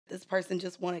this person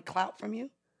just wanted clout from you?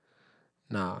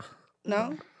 Nah.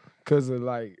 No? Because of,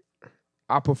 like,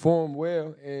 I performed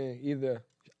well, and either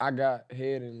I got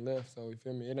head and left, so you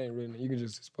feel me? It ain't really, you can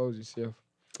just expose yourself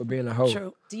for being a hoe.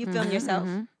 True. Do you film yourself?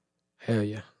 Hell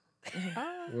yeah.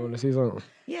 You want to see something?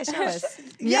 Yeah, show us.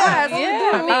 Yes. I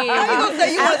mean, How you gonna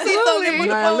say you want to see something? Put the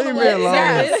Nah, phone leave me away. alone.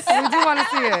 yes, we do want to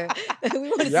see it. We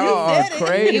want to Y'all see are it.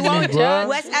 crazy, He won't bro. judge.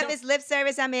 What's up? It's Lip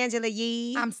Service. I'm Angela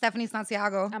Yee. I'm Stephanie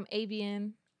Santiago. I'm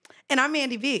Avian. And I'm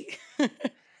Andy V.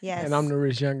 Yes. And I'm the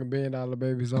rich younger $1 billion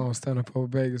babies on Stunna over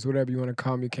Vegas. Whatever you want to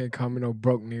call me, can't call me no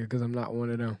broke nigga because I'm not one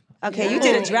of them. Okay, you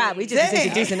did a drop. We just was Dang.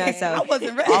 introducing I ourselves.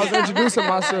 wasn't ready. I was introducing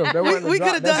myself. That wasn't a we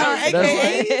drop. could have done our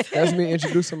That's- AKAs. That's me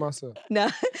introducing myself. No,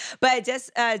 but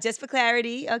just for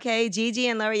clarity, okay, Gigi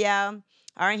and L'Oreal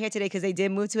aren't here today because they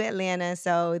did move to Atlanta,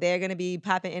 so they're going to be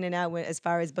popping in and out as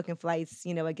far as booking flights.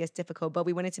 You know, it gets difficult, but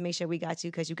we wanted to make sure we got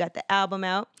you because you got the album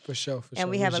out, For sure. and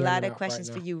we have a Rich lot youngin' of out questions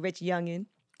right for now. you, Rich Youngin.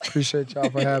 Appreciate y'all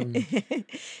for having me.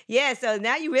 Yeah, so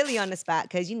now you really on the spot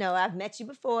because you know I've met you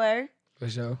before, For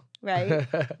sure. right?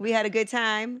 We had a good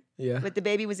time, Yeah. but the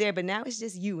baby was there, but now it's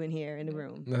just you in here in the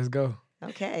room. Let's go.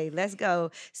 Okay, let's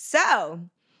go. So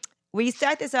we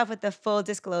start this off with the full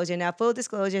disclosure. Now, full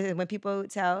disclosure is when people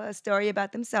tell a story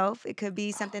about themselves. It could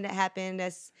be something that happened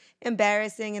that's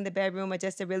embarrassing in the bedroom or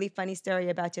just a really funny story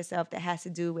about yourself that has to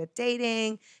do with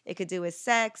dating. It could do with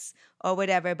sex or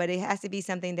whatever, but it has to be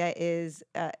something that is,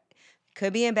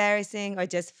 could be embarrassing or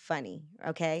just funny,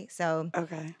 okay? So,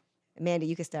 Okay. Amanda,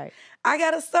 you can start. I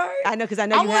got to start. I know, because I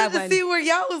know I you have wanted one. to see where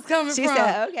y'all was coming She from.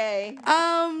 said, okay.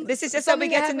 This is just so we something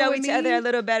get to happened know with each other me. a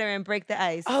little better and break the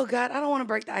ice. Oh, God, I don't want to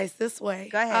break the ice this way.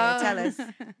 Go ahead, tell us.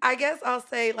 I guess I'll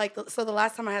say, like, so the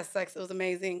last time I had sex, it was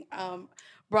amazing.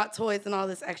 Brought toys and all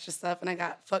this extra stuff, and I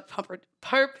got fucked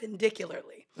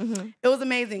perpendicularly. Mm-hmm. It was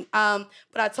amazing. But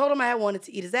I told him I had wanted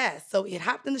to eat his ass. So he had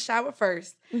hopped in the shower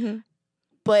first. Mm-hmm.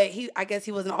 But I guess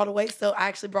he wasn't all the way, so I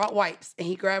actually brought wipes, and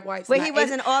he grabbed wipes. But and he I ate it.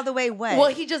 wasn't all the way wet. Well,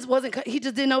 he just wasn't. He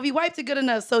just didn't know if he wiped it good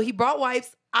enough. So he brought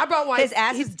wipes. I brought wipes. His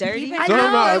ass was dirty. I Time know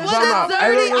out, it time wasn't out. Hey,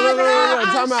 dirty. look,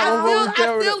 time out.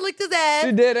 I still licked his ass,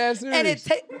 She dead ass serious.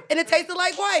 and it tasted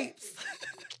like wipes.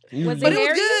 Was But it it was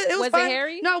hairy? good. It was Was it fine.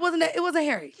 hairy? No, it wasn't. It wasn't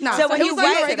hairy. No. So when it you was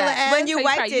like wiped regular ass. when you So you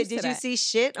wiped got it, used did to you that. see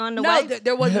shit on the No, wipe?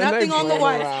 there was nothing on the wipes.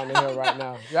 wipes. Around the hill right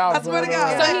now. Y'all I swear to playing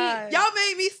God. around. Y'all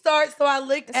made me start, so I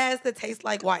licked ass that tastes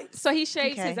like wipes. So he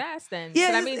shaves Okay. his ass then. Yeah,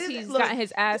 so that it's- means it's- he's look. gotten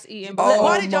his ass eaten. Oh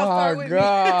Why did y'all start my with me?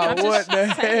 God, I'm what just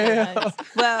the saying. hell?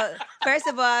 Well, first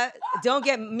of all, don't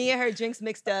get me and her drinks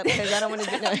mixed up because I don't want to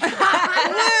get no.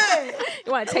 What?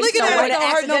 You want to Look taste at no that. I want to Don't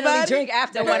hurt accidentally nobody. drink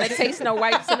after. Don't want to taste no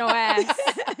wipes and no ass.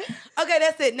 Okay,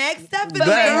 that's it. Next step is That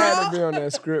had to girl. be on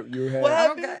that script you had. What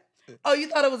happened? Oh, you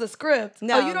thought it was a script?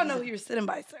 No. Oh, you don't know who you're sitting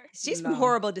by, sir. She's from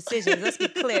Horrible Decisions. Let's be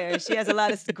clear. She has a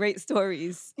lot of great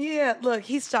stories. Yeah, look,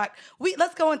 he's shocked.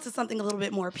 Let's go into something a little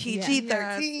bit more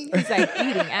PG-13. He's like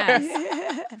eating ass.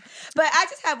 But I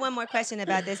just have one more question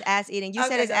about this ass eating. You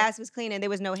said Okay, his go. ass was clean and there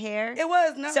was no hair. It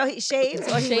was no. So he shaved or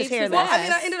he was Shaves his hairless? Well, I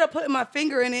mean, I ass. ended up putting my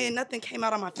finger in it and nothing came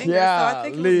out on my finger. So I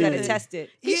think it was Yeah, You good. gotta test it.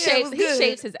 He Yeah, it shaves. was He good.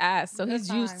 shaves his ass, so he's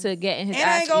used to getting his And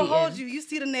I ass ain't gonna eaten. hold you. You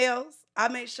see the nails. I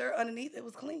made sure underneath it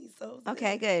was clean. So it was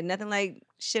Okay, good. Nothing like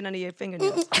shit under your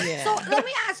fingernails. Yeah. So let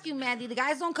me ask you, Mandy. The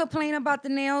guys don't complain about the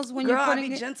nails when Girl, you're I putting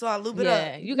be it. gentle. I lube it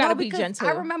Yeah, up. you gotta be because gentle.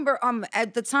 I remember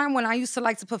at the time when I used to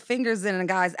like to put fingers in a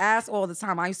guy's ass all the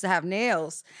time. I used to have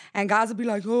nails, and guys would be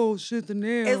like, "Oh shit, the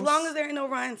nails." As long as there ain't no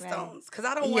rhinestones, because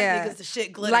I don't want Yeah. niggas to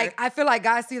shit glitter. like I feel like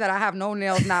guys see that I have no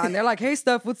nails now, and they're like, "Hey,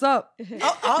 Steph, what's up?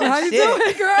 oh How you shit.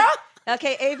 doing, girl?"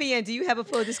 Okay, Avian, do you have a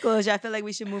full disclosure? I feel like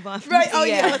we should move on from Right? this. Oh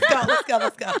yeah. Yeah.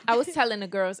 Let's go. I was telling the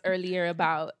girls earlier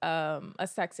about a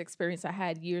sex experience I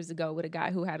had years ago with a guy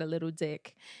who had a little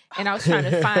dick, and I was trying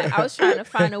to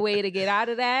find a way to get out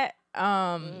of that.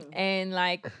 And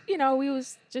like, you know, we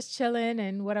was just chilling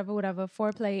and whatever,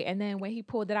 foreplay. And then when he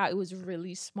pulled it out, it was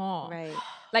really small, Right.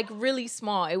 like really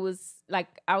small. It was like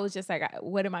I was just like,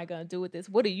 what am I gonna do with this?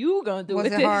 What are you gonna do Was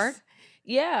with it this? hard?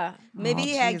 Yeah. Maybe Oh,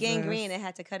 he had Jesus. gangrene and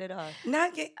had to cut it off.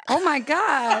 Not get. Oh my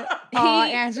God. Oh,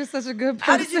 Andrew's such a good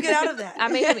person. How did you get out of that? I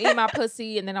made him eat my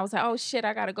pussy, and then I was like, "Oh shit,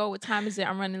 I gotta go. What time is it?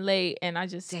 I'm running late." And I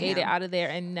just skated out of there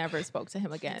and never spoke to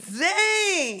him again.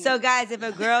 Dang. So, guys, if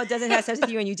a girl doesn't have sex with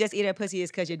you and you just eat her pussy,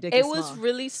 it's because your dick It is was small.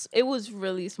 it was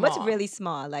really small. What's really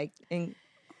small? Like,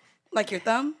 like your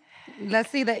thumb. Let's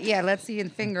see that. Yeah, let's see in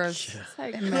fingers. It's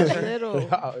like measure. little.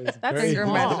 Wow, it's That's crazy. Finger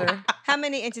small. measure. how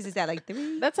many inches is that? Like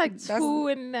 3? That's like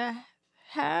 2.5.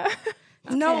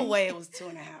 No way. It was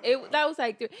 2.5. That was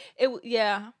like 3.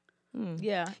 Yeah.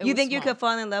 Yeah. it You was think you small. could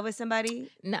fall in love with somebody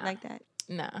Nah. like that?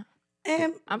 Nah.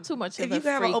 And I'm too much of if a you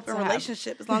can have an freak open to have-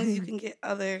 relationship, as long as you can get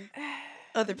other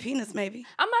Other penis, maybe.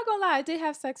 I'm not gonna lie, I did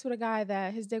have sex with a guy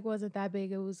that his dick wasn't that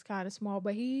big. It was kind of small,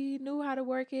 but he knew how to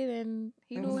work it and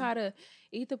he knew how to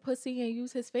eat the pussy and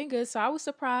use his fingers. So I was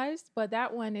surprised, but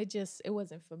that one, it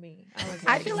wasn't for me.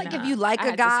 I feel like if you like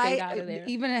a guy,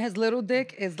 even his little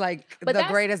dick is like the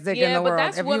greatest dick in the world.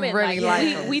 That's if women, you really like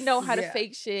him. we know how to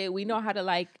fake shit. We know how to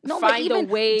like No, but find a even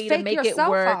way to fake make it yourself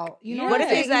work. out. You know What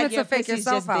if it's like to your fake pussy's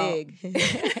yourself just out.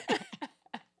 big?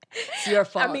 It's your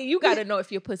fault. I mean, you got to know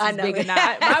if your pussy's I know. big or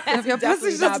not. My pussy's your definitely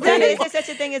pussy's not just Is big. there such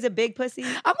a thing as a big pussy?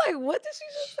 I'm like, what did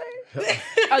she just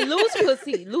say? A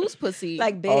loose pussy.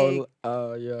 Like big?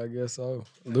 Yeah, I guess so.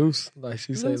 Loose, like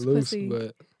she say Loose loose, pussy.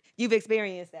 but You've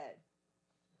experienced that.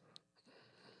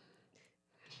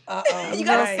 Uh-oh. You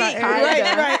gotta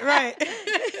right. speak.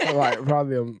 Right. like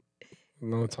probably a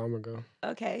long time ago.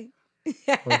 Okay.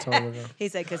 Long time ago. He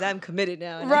said, because I'm committed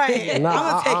now. Right. Nah,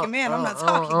 I'm gonna take a man. I'm not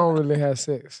talking. I don't really have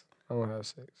sex. I don't have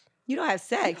sex. You don't have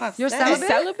sex. You're You celibate?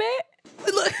 celibate?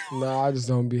 Look. No, I just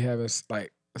don't be having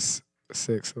like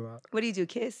sex a lot. What do you do?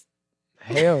 Kiss?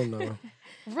 Hell no.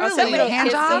 Oh, so Really? you don't Hand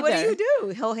kiss, job? so what do you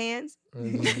do? Hold hands?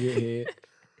 Just get head.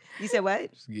 You said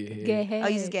what? Just get head. Get head. Oh,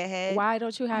 you just get head? Why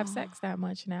don't you have sex that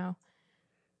much now?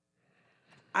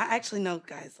 I actually know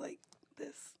guys like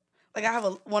this. Like I have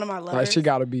one of my lovers. Like she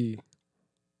gotta be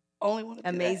only want to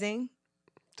Amazing.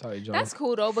 tight, John. That's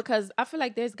cool though, because I feel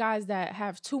like there's guys that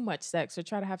have too much sex or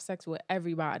try to have sex with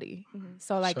everybody.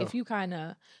 So like Sure. if you kind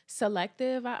of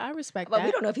selective, I respect But that.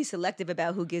 we don't know if he's selective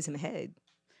about who gives him head.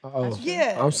 Oh,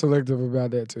 Yeah. I'm selective about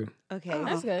that too. Okay. Oh,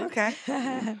 That's good. Okay.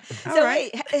 So All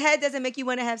right. wait, head doesn't make you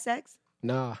want to have sex?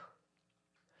 Nah.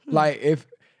 Like if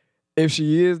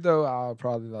she is though, I'll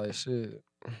probably like shit.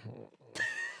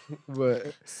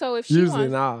 But So if she usually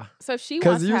wants, nah. so if she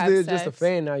Because wants to have usually it's just a sex-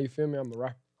 fan now, you feel me? I'm a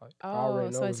rapper. Like, I Oh, already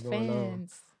know so what's it's going on.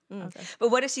 fans. Okay.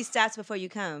 But what if she stops before you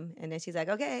come and then she's like,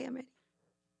 okay, I'm ready?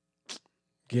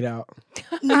 Get out.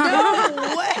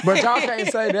 No way. But y'all can't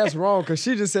say that's wrong because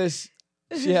she just said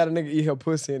she had a nigga eat her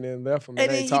pussy and then left him and And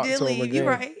then ain't he talked did to him leave. again. You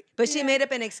right. But she made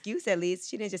up an excuse at least.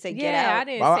 She didn't just say, get Yeah, I out.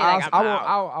 didn't Well, say like I'm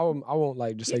out. I won't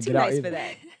like just say You're too get out nice either. for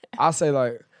that. I say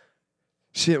like,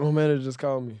 shit, my manager just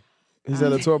called me. He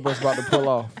said the tour bus about to pull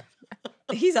off.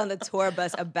 He's on the tour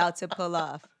bus about to pull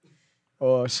off.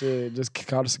 Oh shit, just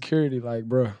call the security, like,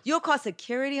 bruh. You'll call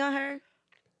security on her?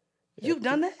 You've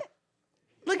done that?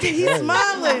 Look at he's Yeah. Oh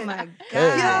smiling. my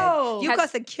Hey. God. Yo. You called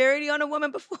security on a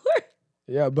woman before?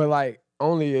 Yeah, but like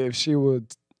only if she would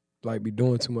like be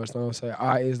doing too much. Know what I'm saying?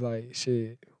 It's like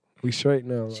shit, we straight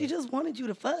now. She Like, just wanted you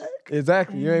to fuck.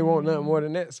 exactly. You ain't want nothing more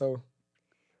than that. So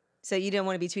So you didn't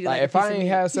want to be treated like like if a piece I of ain't meat.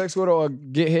 have sex with her or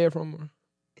get head from her,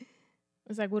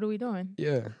 It's like, what are we doing?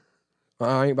 yeah.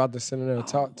 I ain't about to sit in there and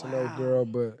talk to no wow. girl,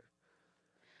 but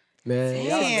man, Damn.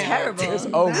 That's terrible. it's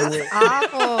over That's with.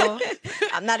 awful.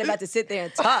 I'm not about to sit there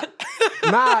and talk.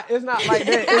 Nah, it's not like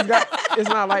that. It's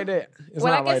not like that. It's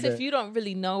Well, I not guess like if that. you don't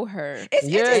really know her, It's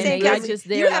Yeah, interesting yeah. because Just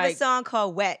you there, have a like- song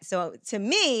called Wet. So to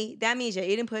me, that means you're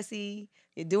eating pussy.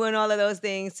 You're doing all of those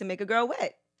things to make a girl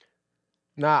wet.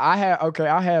 Nah, I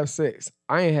have sex.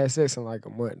 I ain't had sex in like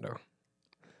a month though.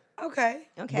 Okay.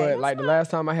 Okay. But like the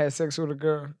last time I had sex with a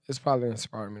girl, it's probably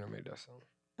inspired me to make that song.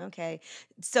 Okay.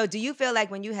 So do you feel like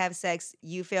when you have sex,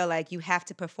 you feel like you have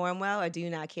to perform well or do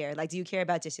you not care? Like, do you care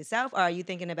about just yourself or are you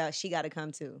thinking about she got to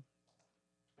come too?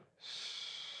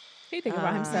 he think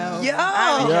about himself. Yo.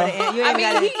 I don't Yeah. even gotta- you I ain't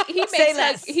mean, gotta he say makes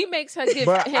less. her, he makes her give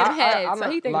But him I head, so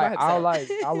like- he think like, about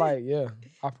himself. I like, yeah.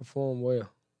 I perform well,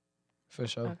 for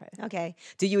sure. Okay. Okay.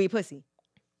 Do you eat pussy?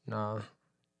 Nah.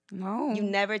 No. You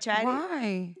never tried it?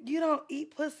 Why? You don't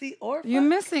eat pussy or fuck? You're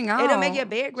missing out. It'll make your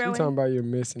beard grow You in. talking about you're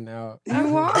missing out.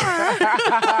 You are.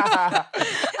 I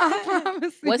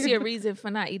promise What's you. your reason for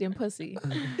not eating pussy?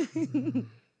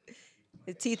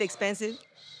 Is teeth expensive?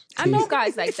 I know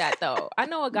guys like that though. I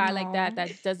know a guy like that No.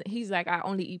 that doesn't. He's like, I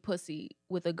only eat pussy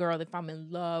with a girl if I'm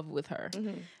in love with her.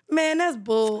 Man, that's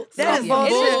bull. That is Yeah, it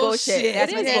is bullshit. bullshit.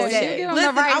 That's It what is they say. bullshit. Get on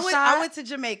Listen, the right I shot. went to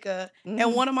Jamaica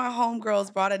and one of my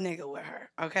homegirls brought a nigga with her,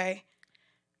 okay?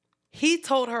 He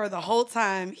told her the whole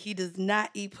time he does not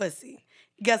eat pussy.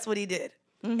 Guess what he did?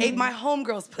 Ate my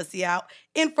homegirl's pussy out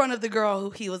in front of the girl who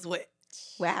he was with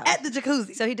Wow. at the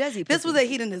jacuzzi. So he does eat pussy. This was a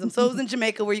hedonism. So it was in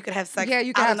Jamaica where you could have sex Yeah,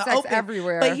 you can out have in the sex open.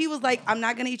 everywhere. But he was like, I'm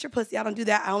not going to eat your pussy. I don't do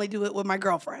that. I only do it with my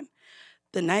girlfriend.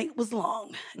 The night was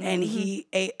long and he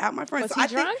ate out my friend. Was So he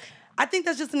drunk? I think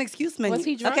that's just an excuse menu. Was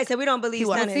he drunk? Okay, so we don't believe He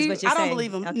was. Stunna is what you're I don't saying.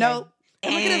 believe him. Okay. No.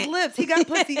 And look at his lips. He got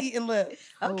pussy eating lips.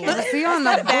 Okay. Was he on That's the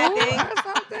not a bad booth thing. or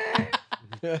something?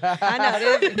 I know.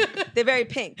 They're very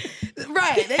pink.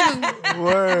 Right. They just,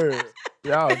 Word.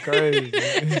 Y'all crazy.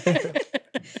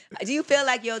 Do you feel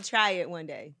like you'll try it one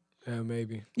day? Yeah,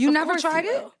 maybe. You Of never course tried he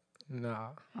it? will. Nah.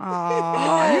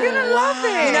 Oh, you're gonna love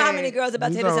it. You know how many girls about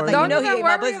to hit us up like, Don't you know even he ate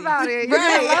my worry pussy. about it. You're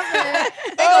Right. gonna love it.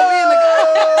 They gonna be in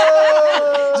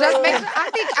the Just make sure.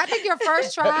 I think your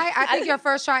first try. I think your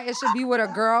first try. It should be with a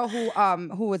girl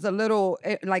who is a little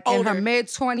like in her Older.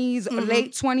 mid-20s,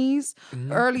 late 20s,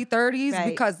 early 30s. Right.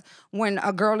 Because when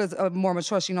a girl is more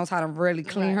mature, she knows how to really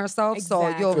clean Right. herself. So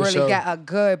Exactly. you'll For really sure. get a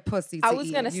good pussy. To I was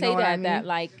eat. gonna You say know what I that mean?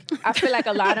 like I feel like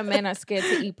a lot of men are scared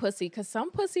to eat pussy because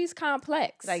some pussy's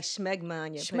complex. Like schmegma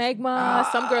on your pussy.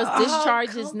 Schmegma. Some girls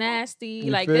discharge is nasty.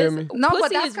 You Like feel this me? No, pussy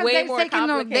but that's is because way they're more they're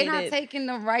complicated. not taking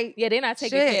the right. Yeah, they're not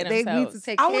taking shit. care of They themselves. need to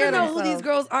take I care want to of know who themselves. these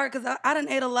girls are because I done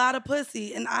ate a lot of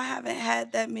pussy and I haven't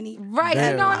had that many Right,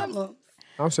 Damn. you know what I'm problems.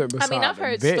 I'm sitting beside I mean, I've the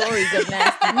heard bitch. stories of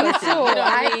nasty pussy. Me You too. know what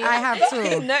I mean? I have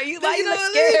too. No, why you know look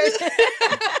what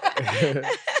scared?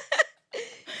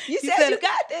 You said said you it.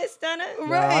 got this, Stunna. Nah,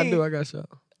 I Right. do. I got y'all.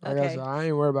 I got Okay. y'all. I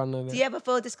ain't worried about none of that. Do you have a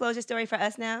full disclosure story for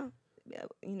us now?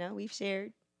 You know, we've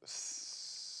shared.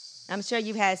 I'm sure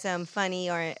you've had some funny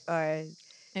or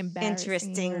Embarrassing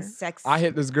interesting or- sex. I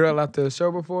hit this girl after the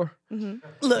show before,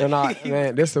 Look, and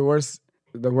man, this the worst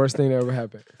thing that ever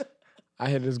happened. I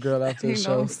hit this girl after the He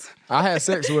show. knows. I had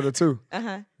sex with her too,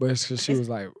 Uh-huh. but she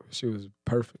was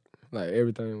perfect. Like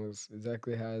everything was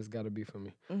exactly how it's got to be for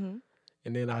me. Mm-hmm.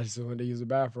 And then I just went to use the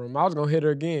bathroom. I was gonna hit her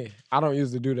again. I don't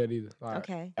usually do that either. Like,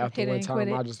 Okay. After Hit it one and quit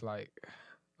time, it. I just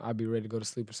I'd be ready to go to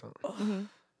sleep or something. Mm-hmm.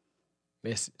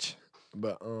 Message,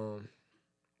 but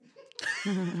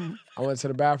I went to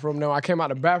the bathroom. No, I came out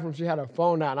the bathroom. She had her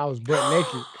phone out, and I was butt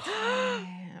naked.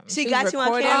 Damn. She was got you on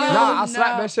recording camera? you? Nah, I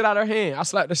slapped that shit out of her hand. I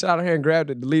slapped that shit out of her hand, grabbed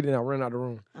it, deleted it, and I ran out the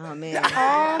room. Oh man. Oh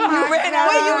my ran out.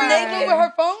 God. Wait, you were naked with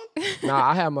her phone? Nah,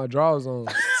 I had my drawers on.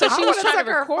 So she I was would've trying took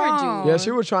to her record phone. you. Yeah,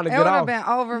 she was trying to It get would have off. been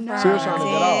over for She was her. trying to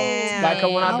get Damn. off. Like,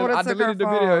 'cause when I would've I took her deleted the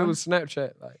video, it phone. was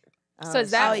Snapchat. Like, So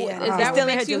is that Oh, yeah. is It's that still what in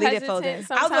her makes you deleted hesitant folder. I was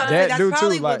sometimes? about to say That that's do too,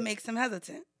 probably like- what makes him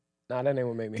hesitant. nah, that ain't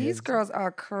what make me. These hesitant. girls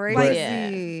are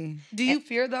crazy. Do you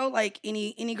fear though, like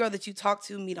any girl that you talk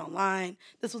to, meet online?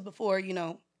 This was before,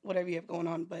 whatever you have going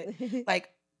on, but like,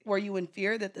 were you in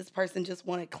fear that this person just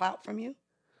wanted clout from you?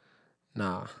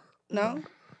 Nah, No?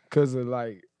 cause of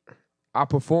I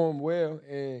performed well,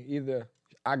 and either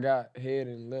I got head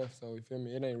and left. So you feel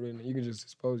me? It ain't really. You can just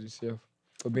expose yourself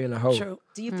for being a hoe. True.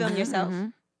 Do you film yourself?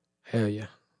 Hell yeah.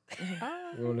 Oh.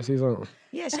 You want to see something?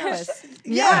 Yeah, show us.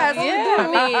 Yes, Yeah, I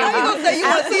mean, How you gonna say you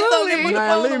want to see something and put the Nah,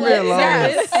 phone leave me away? alone.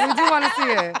 Yes. we do want to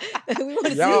see it. We want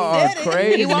to Y'all see are it.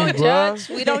 crazy, He won't bruh. judge.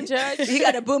 We don't judge. He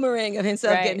got a boomerang of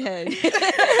himself Right. getting head.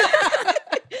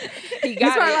 He He's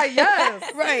got probably it. like,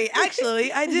 yes. Right.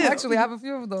 Actually, I do. Actually, I have a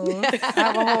few of those. I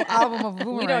have a whole album of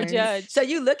boomerangs. We don't judge. So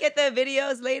you look at the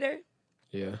videos later,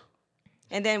 Yeah.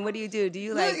 and then what do? Do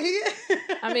you Look, like?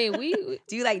 I mean, we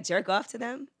Do you like jerk off to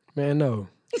them? Man, no.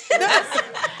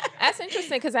 that's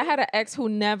interesting because I had an ex who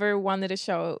never wanted to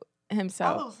show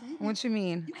himself. Oh, so you, What you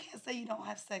mean? you can't say you don't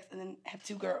have sex and then have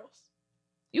two girls.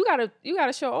 You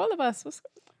gotta show all of us.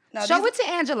 Now, Show these- it to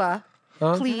Angela, Huh? I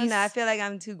don't please. know. I feel like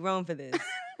I'm too grown for this.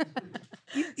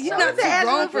 You're not too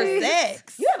Angela, grown for please.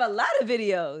 sex. You have a lot of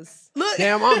videos. Look.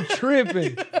 Damn, I'm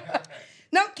tripping.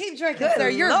 No, keep drinking, Good sir.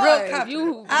 You're Lord. real confident.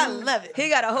 You- I love it. He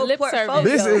got a whole Lip portfolio.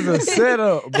 service. This is a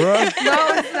setup, bruh. No,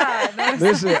 it's not. No, it's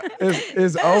This shit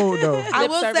is old though. I Lip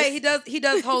will service. say he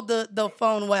does hold the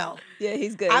phone well. Yeah,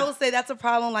 he's good. I will say that's a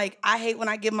problem. Like, I hate when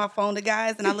I give my phone to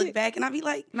guys and I look back and I be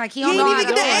like, Like, he You don't know ain't how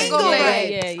even to get the do it. angle Yeah, right.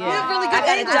 yeah, You yeah. have really I good got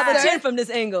a angle, double sir. chin from this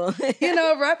angle.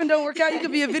 If rapping don't work out, you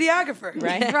could be a videographer.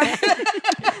 Right.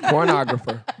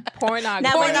 Pornographer. Pornography.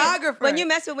 Now, Pornographer. when you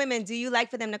mess with women, do you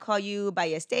like for them to call you by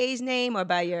your stage name or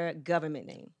by your government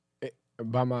name?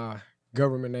 By my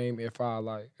government name, if I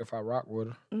rock with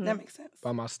her. That makes sense.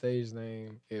 By my stage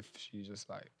name, if she just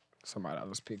somebody I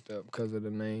was picked up because of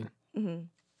the name. Mm-hmm.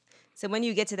 So when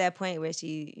you get to that point where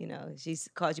she's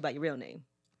called you by your real name,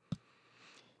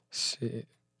 Shit.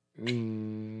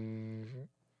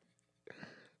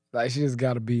 Like, she just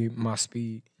gotta be my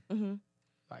speed. mm-hmm.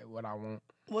 Like, what I want.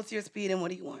 What's your speed and what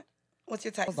do you want? What's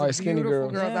your type? Like skinny Beautiful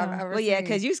girls. girls I've Yeah. ever Well, yeah, seen.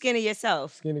 because you skinny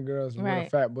yourself. Skinny girls with a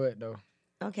Right. fat butt, though.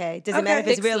 Okay. Does it Okay. matter if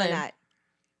it's Thick real or slim. not?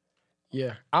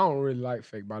 Yeah. I don't really like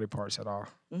fake body parts at all.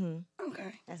 Mm-hmm.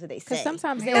 Okay. That's what they say. Because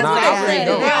sometimes they That's Nah, what I really say.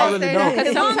 don't. I really They don't. say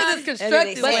As long as it's That's what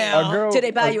constructed they say. well. A girl, Till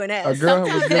they buy you an ass. A girl was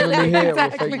Sometimes giving me head with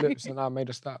Exactly. fake lips, and I made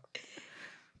her stop.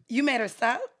 You made her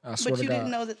stop, I swear but to you God.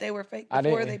 didn't know that they were fake I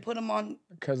before didn't. they put them on.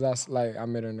 Because I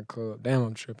met her in the club. Damn,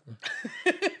 I'm tripping.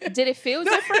 did it feel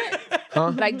different?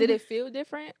 Huh? Like, did it feel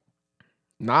different?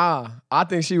 Nah. I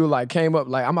think she was came up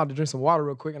I'm about to drink some water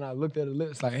real quick, and I looked at her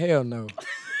lips hell no.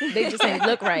 They just didn't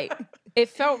look right. It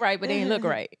felt right, but they didn't look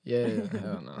right. Yeah,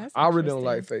 hell no. That's I really don't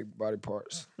like interesting. fake body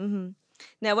parts. Mm-hmm.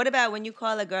 Now, what about when you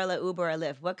call a girl an Uber or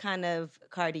Lyft? What kind of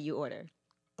car do you order?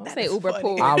 Don't say Uber funny.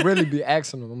 pool. I really be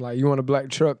asking them. I'm like, you want a black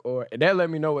truck? Or that let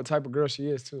me know what type of girl she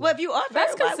is too. Well, if you offer,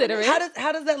 That's why wouldn't- considerate.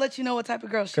 How does that let you know what type of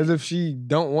girl she Because is? if she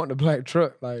don't want the black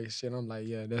truck, like shit, I'm like,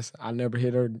 yeah, I never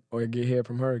hit her or get head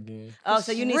from her again. Oh,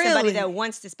 so you need somebody Really? that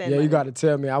wants to spend Yeah, money. you got to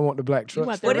tell me I want the black truck.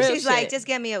 want the What if real she's like, shit. just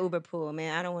get me an Uber pool,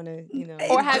 man? I don't want to,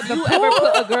 Or have you ever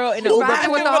put a girl in an Uber Riding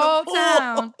pool? with the whole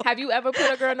town. Have you ever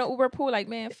put a girl in an Uber pool? Like,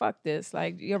 man, fuck this.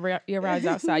 Like, your ride's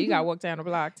outside. You gotta walk down the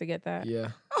block to get that. Yeah.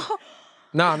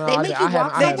 No, They make you I walk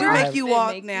haven't. They I do haven't- make you They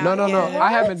walk make- now. No. Yeah.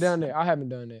 I haven't done that. I haven't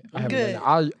done Good.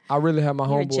 that. I really have my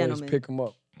You're a homeboys gentleman. pick them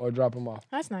up or drop them off,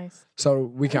 That's nice. so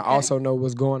we can also know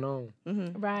what's going on.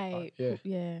 Right. Yeah.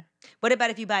 Yeah. What about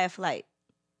if you buy a flight?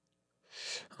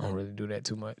 I don't really do that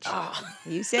too much. Oh,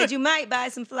 You said you might buy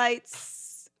some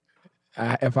flights.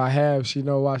 If I have, she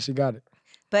know why she got it.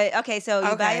 But okay, so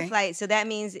you buy a Okay. flight. So that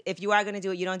means if you are going to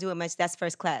do it, you don't do it much. That's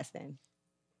first class then.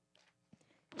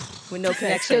 With no It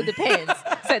still connection. depends.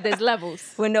 Said there's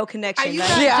levels. With no connection. are you right?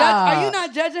 not Yeah. are you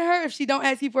not judging her if she don't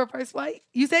ask you for a first flight?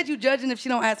 You said you judging if she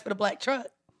don't ask for the black truck.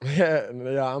 Yeah,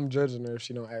 I'm judging her if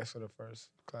she don't ask for the first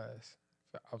class.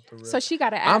 Off the rip. So she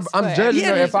gotta I'm ask. I'm for judging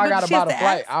her Yeah, if I but gotta she buy has the to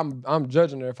flight. ask. I'm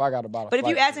judging her if I gotta buy the But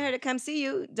flight. if you asking her to come see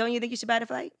you, don't you think you should buy the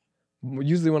flight?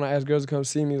 Usually when I ask girls to come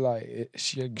see me, like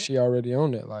she already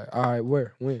on it. Like, all right,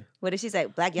 where, when? What if she's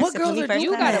like, black What youngster, girls put me are first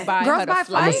doing You class? gotta buy Girls her the buy I'm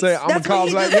flight. gonna say I'm gonna That's call what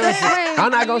he black just youngster. said.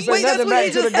 I'm not gonna say Wait, that's nothing what back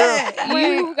he to the just girl. said.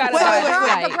 You gotta Wait, buy wait, her wait.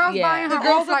 flight. The girls Yeah. buying The her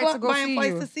girls own flight are to go buying see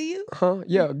flights you. to see you. Huh?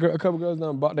 Yeah, a couple girls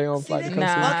done bought their own flight to come see me.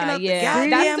 Fucking Nah, up the yeah. goddamn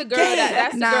That's the girl game.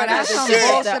 that's the Nah, girl that's that some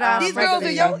deserves bullshit the, out These girls are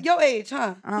regular. your age,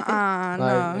 huh?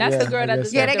 No. That's Yeah, the girl I that guess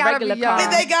deserves Yeah, they the gotta regular be young. car.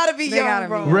 They gotta be They young, gotta be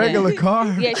bro. young. Regular car.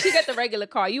 Yeah, she get the regular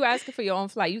car. You asking for your own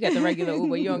flight. You get the regular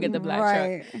Uber. You don't get the black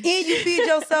Right. truck. And you feed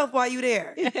yourself while you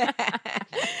there.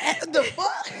 The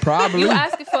fuck? Probably. You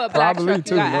asking for a black Probably truck,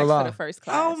 too, you gotta no ask lie. for the first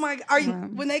class. Oh my! Are you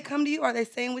when they come to you? Are they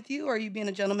staying with you, or are you being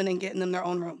a gentleman and getting them their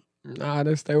own room? Nah,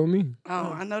 they stay with me.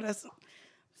 Oh, I know that's.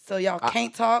 So y'all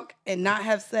can't talk and not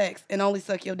have sex and only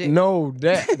suck your dick. No,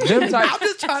 them type. I'm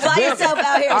just trying Fly to. yourself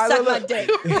out here and I suck my look- dick.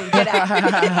 Get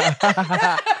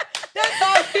out. That's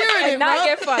all I'm hearing. And it, not bro.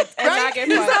 get fucked. And not get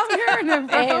fucked. I'm hearing him.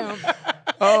 Damn.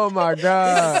 Oh my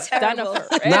God. Terrible. Stunna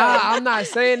for real. Nah, I'm not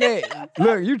saying that.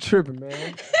 Look, you tripping,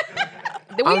 man.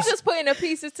 We I'm just putting the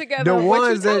pieces together. The of what you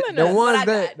ones that, telling the us. ones I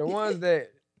that, the ones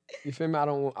that, you feel me? I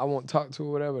won't talk to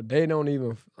or whatever. They don't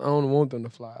even. I don't want them to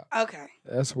fly out. Okay.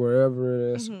 That's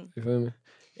wherever it is. You feel me?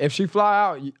 If she fly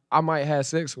out, I might have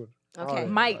sex with her. Okay. Alright,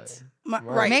 Might.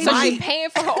 Right. Maybe. So Might. she paying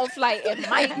for her own flight and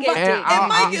might get And dick. I- It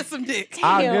might get some dick.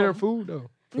 I'll get Damn. her food though.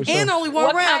 For sure. And only one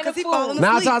What round kind because of he food? falling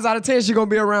 9 asleep. times out of 10, she gonna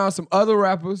be around some other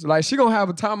rappers. Like she gonna have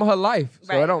a time of her life,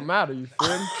 so Right. it don't matter. You feel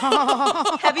me?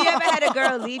 Have you ever had a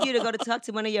girl leave you to go to talk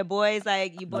to one of your boys?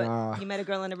 Like you Nah. you met a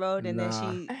girl on the road and then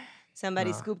Nah.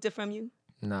 somebody Nah. scooped it from you?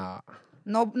 Nah,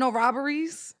 No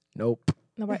robberies. nope.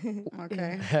 No, right.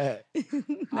 Okay. I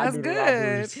That's do the good.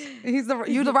 robberies.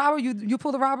 You the robber. You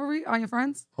pull the robbery on your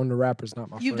friends. On the rappers, not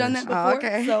my You've done friends. that before.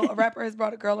 okay. So a rapper has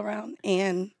brought a girl around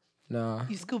and Nah,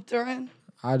 you scooped her in.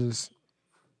 I just,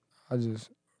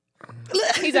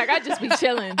 He's like, I just be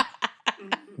chilling.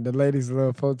 the ladies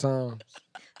love 4 times.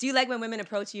 Do you like when women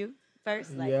approach you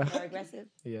first? Like Yeah. more aggressive?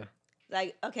 Yeah.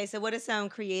 Like, okay, so what are some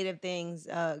creative things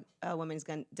a woman's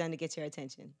done to get your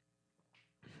attention?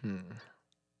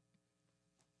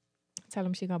 Tell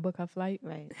him she gonna book her flight.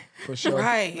 Right. For sure.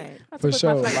 Right. Right. I have to For book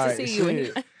sure. my flight Like, to see you. And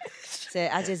shit. So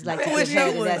I just like to I get wish head I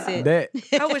and would. that's it.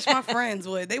 That. I wish my friends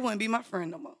would. They wouldn't be my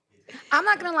friend no more. I'm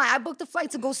not gonna lie. I booked a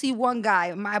flight to go see one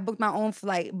guy. I booked my own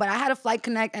flight, but I had a flight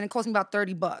connect and it cost me about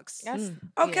 $30. That's,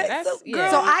 Okay, yeah, so that's, yeah.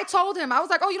 girl, So I told him, I was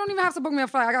like, "Oh, you don't even have to book me a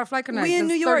flight. I got a flight connect. we in It's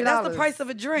New York. That's the $30." price of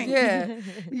a drink. Yeah,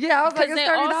 yeah. I was like, Because "It's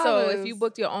then $30." also, if you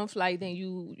booked your own flight, then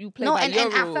you play no, by and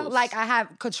your I rules. felt like I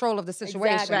have control of the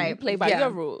situation. Exactly. You play by Yeah.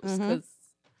 your rules. 'Cause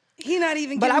He not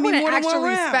even But giving I me wouldn't more than one actually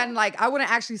round. spend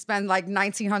like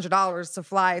 $1,900 to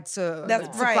fly to That's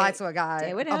to fly right. to a guy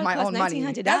Yeah, what the of hell my costs own money.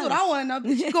 $1,900? That's what I want to know.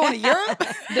 Bitch, you going to Europe?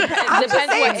 depends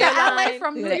saying, what to LA airline.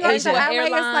 from New Yeah, York to Asia LA is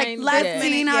airline. like Yeah. last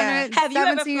minute, yeah. $1,500. Have you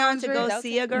ever flown to go $1,700.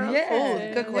 see a girl? Yeah,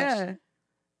 Ooh, good question.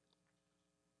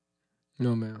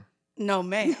 No, ma'am. No,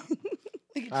 ma'am.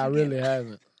 I really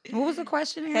haven't. Yeah. What was the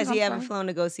question? Again? Has he I'm ever sorry. flown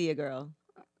to go see a girl?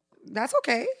 That's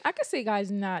okay. I could see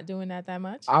guys not doing that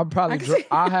much. I'll probably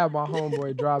I have my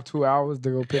homeboy drive 2 hours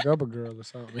to go pick up a girl or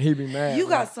something. He be mad. You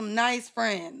like, got some nice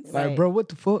friends. like, Right. bro, what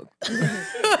the fuck?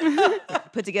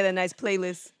 Put together a nice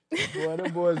playlist. Boy,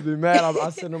 them boys be mad. I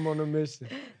send them on a mission.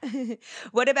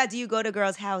 What about, do you go to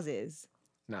girls' houses?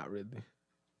 Not really.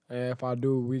 And if I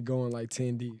do, we going like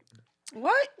 10 deep.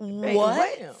 What?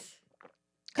 What?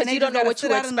 Because they you don't just know gotta what sit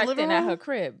you're out in the living expecting at room? her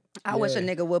crib. I wish a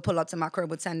Yeah. nigga would pull up to my crib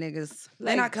with 10 niggas.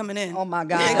 They're not coming in. Oh my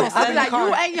God. They gonna sit I'll in be the like, car.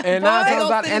 you and your And boy. nine They times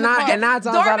gonna out sit in the car. and nine times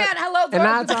Doorman, out of hello, and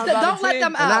nine door. times out of Don't let 10,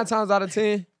 them and 9 out. times out of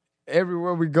 10,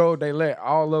 everywhere we go, they let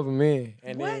all of them in.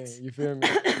 And then, What? you feel me?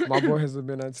 My boys have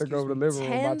been and took over the living room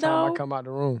by 10 the time I though? come out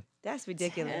the room. That's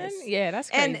ridiculous. Yeah, that's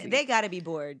crazy. And they got to be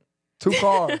bored. 2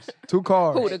 cars. 2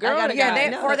 cars. Who, the girl or gotta the get- guy?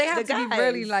 No, Or they have the to be guys.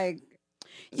 really like,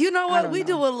 You know I what? don't We know.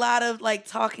 do a lot of like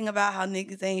talking about how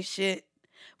niggas ain't shit,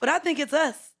 but I think it's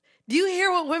us. Do you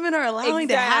hear what women are allowing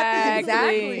to happen?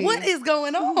 Exactly. What is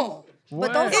going on?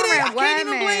 but those It is- aren't I can't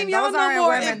even women. blame y'all Those no aren't more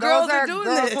women. if girls Those are are doing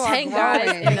girls this. who are 10 guys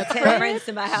growing. in the 10 crib. friends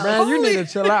to my house. Man, you need to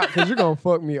chill out because you're going to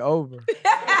fuck me over. Even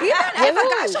if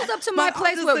a guy shows up to my My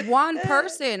place sister- with one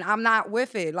person, I'm not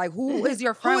with it. Like, who is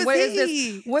your friend? is What is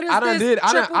he? this? What is I done this did.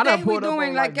 I triple done date we pulled up doing?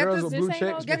 on Like, like get girls this. with this blue ain't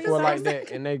checks no- before like get this-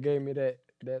 that, and they gave me that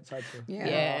type of.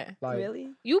 Yeah. Like, Really?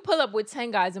 You pull up with 10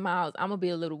 guys in my house, I'm gonna be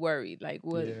a little worried. Like,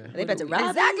 what? Yeah. They about to we- rob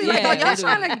Exactly. you? Like, Yeah, are y'all literally.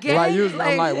 trying to get? Like,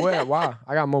 I'm like, what? Why?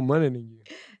 I got more money than you.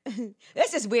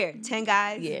 That's just weird. 10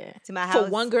 guys Yeah. to my house.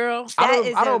 For one girl, That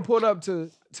is I don't a- pull up to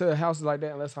houses like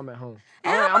that unless I'm at home.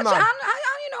 And how I'm much? not.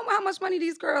 You know how much money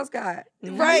these girls got?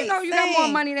 Right, You know you got more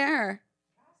same. money than her.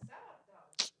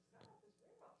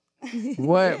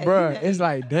 What, bruh? It's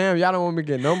like, damn, y'all don't want me to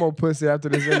get no more pussy after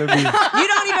this interview. You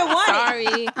don't even want it.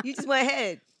 sorry. You just went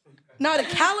ahead. No, the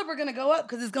caliber gonna go up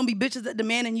because it's gonna be bitches that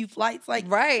demanding you flights. Like,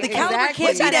 Right, the caliber exactly.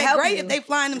 can't be Trying to that help great you. if they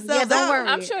flying themselves don't out. worry.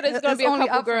 I'm sure there's gonna It's be a only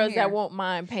couple up from girls here. that won't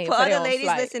mind paying For for all their the own ladies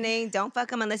flight. listening, don't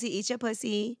fuck him unless he eats your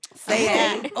pussy. Say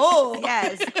Okay? that. Oh,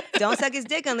 Yes. Don't suck his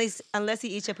dick unless he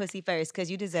eats your pussy first,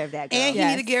 because you deserve that, girl. And Yes.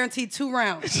 he need to guarantee 2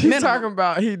 rounds. She minimum. talking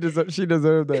about she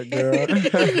deserved that, girl.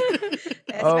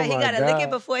 That's Oh right. He my gotta lick God. it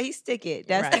before he stick it.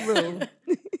 That's the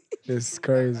rule. It's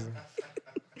crazy.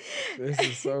 This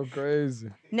is so crazy.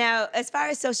 Now, as far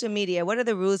as social media, what are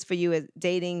the rules for you as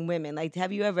dating women? Like,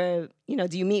 have you ever,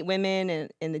 do you meet women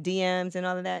and in the DMs and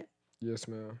all of that? Yes,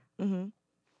 ma'am. Mm-hmm.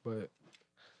 But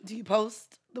Do you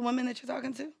post the women that you're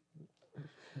talking to?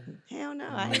 Hell no,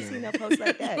 I ain't seen no post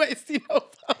like that. You ain't seen no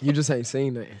post. you just ain't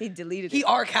seen that. He deleted He it.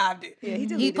 archived it. Yeah, he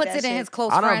deleted He puts that it in shit. his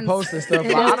close I friends. done posted stuff.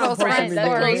 His Like, I done close posted friends. me That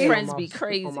going close in friends on be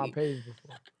my, on my crazy. page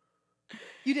before.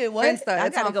 You did what? Finsta. I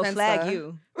It's gotta on go Finsta. flag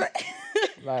you.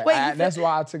 Like, Wait, you that's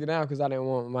why I took it down because I didn't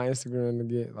want my Instagram to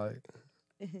get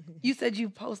You said you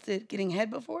posted getting head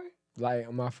before? like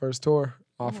on my first tour,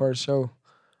 my first show.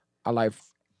 I like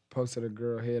posted a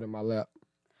girl head in my lap.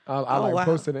 I Oh, like wow.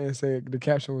 posted it and said the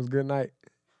caption was "Good night."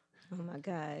 Oh my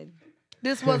God.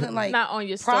 This wasn't like Not on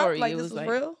your prop, story. like It this was was like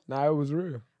real? Nah, it was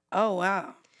real. Oh,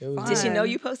 wow. It was Did she real. know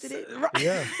you posted it?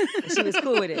 Yeah, She was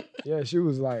cool with it. yeah. She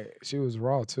was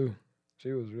raw too.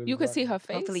 She was really. you could raw. see her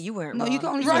face. Hopefully you weren't No, wrong. you can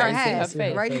only see Right. her You see her head,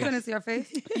 face. right? You couldn't see her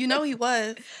face. You know he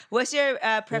was. What's your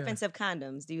preference of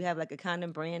condoms? Do you have like a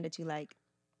condom brand that you like?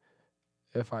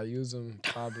 If I use them,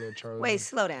 probably a Trojan. Wait,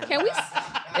 slow down. Can we?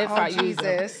 If Oh I use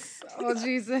them. Jesus! Oh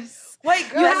Jesus! Wait,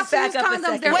 girl. You have to back use up a condoms.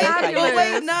 second. They're Wait, fabulous. oh,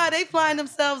 wait, nah, they flying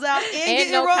themselves out and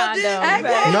getting no raw condom. dick.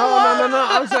 Right. No.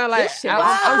 I'm saying like This shit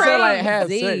I'm saying like have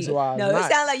crazy. sex wise. No, it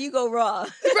sounds like you go raw.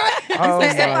 Right. Oh my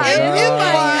If I God,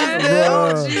 use them.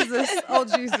 Oh bruh. Jesus! Oh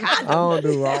Jesus! I don't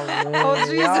do wrong, man. Oh,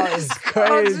 Y'all Jesus. is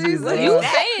crazy, Jesus. bruh. You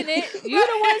saying it? You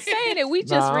the one saying it. We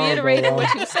just Nah, I don't reiterated go what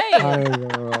wrong. you I saying.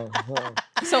 ain't going wrong.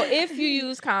 So if you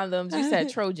use condoms, you said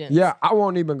Trojans. Yeah, I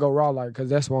won't even go raw like, cause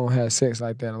that's why I don't have sex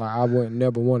like that. Like I wouldn't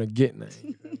never want to get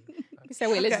nothing. You said,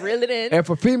 wait, let's reel it in. If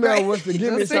a female was to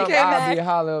give me Just something, thinking I'd be back.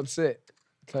 highly upset.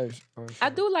 I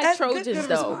do like That's good Trojans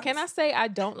though. response. Can I say I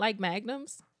don't like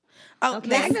Magnums? Oh, Okay.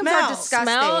 they Magnums smell. are disgusting.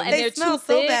 Smell and They they're smell too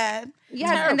so thick. bad.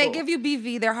 Yes, and they Terrible. give you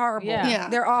BV. They're horrible. Yeah. Yeah.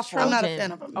 They're awful. I'm not a Trojan.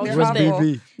 fan of them. Oh, They're What's awful.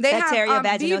 BV? They Bacterial have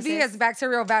vaginosis. BV is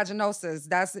bacterial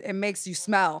vaginosis. It makes you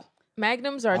smell.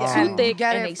 Magnums are Yeah. too And thick You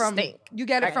get and it they from stink. you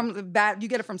get it from you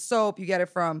get it from soap. You get it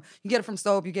from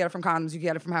soap. You get it from condoms. You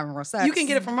get it from having raw sex. You can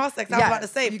get it from raw sex. I was Yes, about to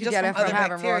say, you can just get from it from other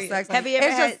having raw bacteria. sex. Have you ever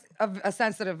it's had- just a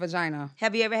sensitive vagina.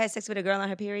 Have you ever had sex with a girl on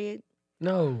her period?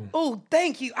 No. Oh,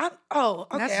 thank you.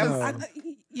 Okay. That's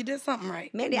You did something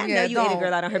right. Mandy, I Yeah, know you ate a don't.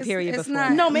 girl out on her It's- period it's before.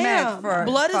 not- No, meant ma'am. for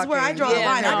Blood is where I fucking- draw the Yeah,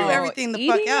 line. I do no. everything the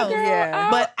Eating fuck a else. girl Yeah.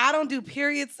 out? But I don't do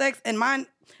period sex. And mine,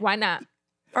 Why not?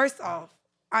 first off,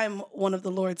 I'm one of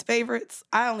the Lord's favorites.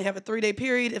 I only have a 3-day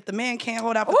period. If the man can't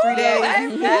hold out for 3 days,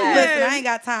 amen. listen, I ain't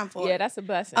got time for Yeah, it. that's a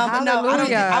blessing. But no, I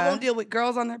Hallelujah. won't deal with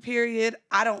girls on their period.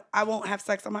 I won't have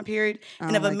sex on my period. And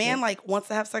if don't a like man it. like wants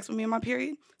to have sex with me on my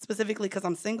period, specifically because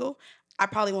I'm single, I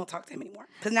probably won't talk to him anymore.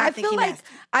 Because now I think feel he like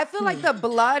nasty. the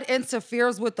blood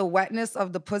interferes with the wetness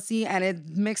of the pussy and it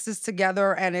mixes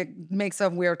together and it makes a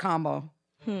weird combo.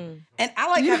 And I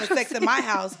like having sex at my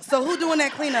house. So who doing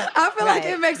that cleanup? I feel like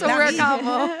Right. it makes a Not weird me.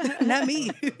 combo. Not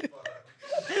me.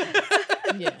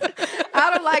 Yeah. I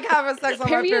don't like having sex on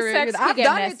my period. Sex I've can get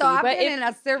done messy, it though. I've but been in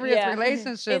a serious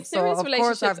relationship, In so serious of course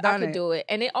relationships, I've done I could it. do it,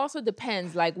 and it also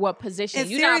depends, like what position. In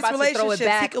You're not about serious to throw it relationships,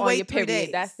 he back could on wait your 3 period.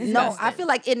 days. That's No, disgusting. I feel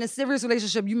like in a serious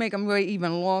relationship, you make them wait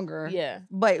even longer. Yeah.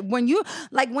 But when you're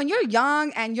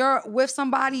young and you're with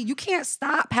somebody, you can't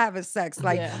stop having sex.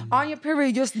 Like on your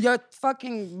period, your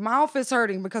fucking mouth is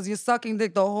hurting because you're sucking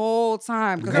dick the whole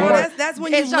time. Girl, that's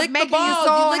when you it's just lick the making balls, you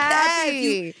so you lick the ass,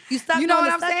 happy. you stop You know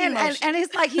doing what the I'm saying? sucking motion. And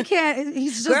it's like he can't.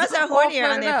 He's just Girls are all hornier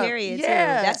on flustered their up. period too.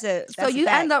 Yeah. That's so a you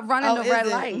fact. end up running Oh, the red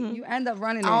is it? light. You end up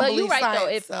running. I don't But believe you're right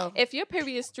science, though. If your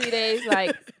period's 3 days,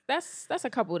 like that's a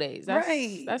couple days.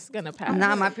 Right. That's gonna pass.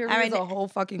 Nah, my period All is right. a whole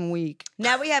fucking week.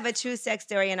 Now we have a true sex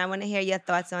story, and I want to hear your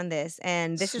thoughts on this.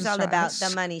 And this is all about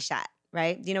the money shot,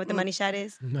 right? Do you know what the money shot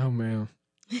is? No, ma'am.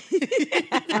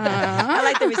 I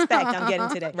like the respect I'm getting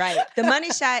today. Right. The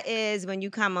money shot is when you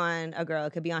come on a girl.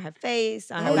 It could be on her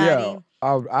face, on her body.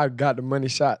 I got the money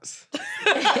shots.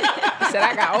 I said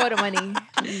I got all the money.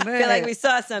 I feel like we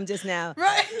saw some just now.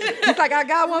 Right. He's like, I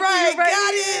got one Right, for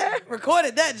you, got it.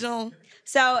 Recorded that, Joan.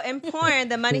 So in porn,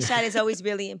 the money shot is always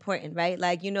really important, right?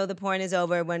 Like, you know, the porn is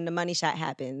over when the money shot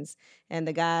happens and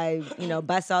the guy, you know,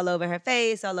 busts all over her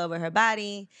face, all over her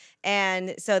body.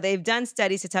 And so they've done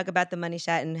studies to talk about the money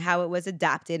shot and how it was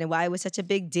adopted and why it was such a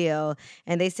big deal.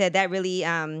 And they said that really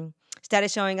started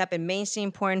showing up in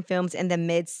mainstream porn films in the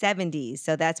mid-70s.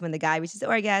 So that's when the guy reaches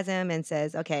orgasm and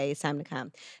says, okay, it's time to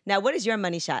come. Now, what is your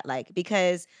money shot like?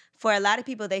 Because for a lot of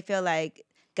people, they feel like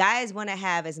guys want to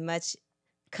have as much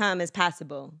come as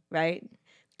possible, right?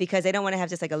 Because they don't want to have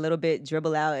just like a little bit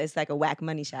dribble out. It's like a whack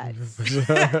money shot.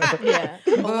 Yeah.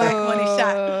 A whack money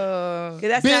shot.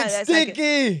 That's Big that's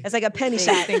sticky. that's like a penny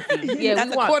shot. Yeah, That's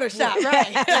we a want, quarter shot, right?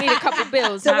 we need a couple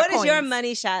bills. So not what is your coins.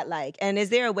 money shot like? And is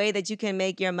there a way that you can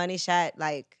make your money shot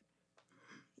like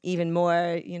even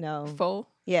more, you know? Full?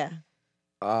 Yeah.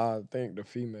 I think the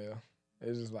female.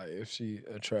 It's just like if she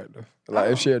attractive.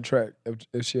 Like if she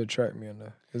attract me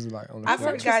enough. It's like on the I've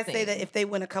floor. heard guys say that if they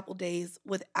went a couple days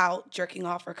without jerking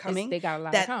off or coming, They got a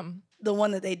lot that of cum. the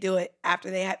one that they do it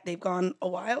after they've gone a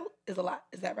while is a lot.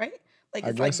 Is that right? Like I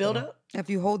it's like guess build so. up, If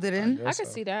you hold it in. I can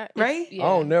see that. right? Yeah. I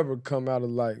don't never come out of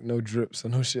like no drips or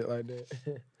no shit like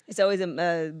that. It's always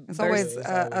a It's burst. always It's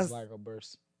a always like a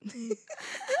burst.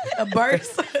 A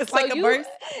burst. It's like a burst.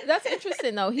 That's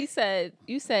interesting though. You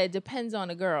said depends on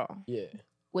the girl. Yeah.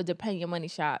 Would depend your money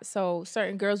shot. So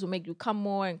certain girls will make you come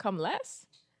more and come less.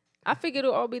 I figured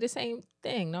it'll all be the same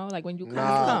thing, no? Like when you come,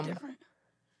 Nah. you come.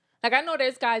 Like I know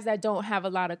there's guys that don't have a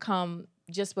lot of cum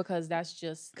just because that's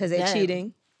just Because they're them.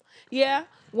 cheating. Yeah,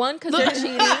 one because they're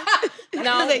cheating.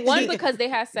 No, They one cheating. because they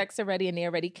had sex already and they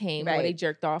already came or Right. they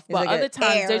jerked off. It's But like a other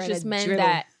times air there's and a just men dribble.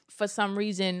 that for some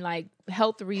reason, like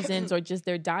health reasons or just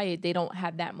their diet, they don't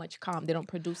have that much cum. They don't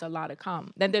produce a lot of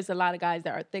cum. Then there's a lot of guys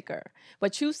that are thicker.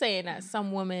 But you saying that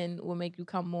some women will make you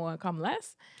come more and come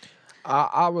less?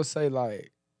 I would say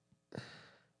like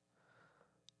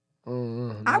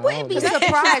I wouldn't be know.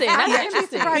 surprised. interesting. I That's wouldn't be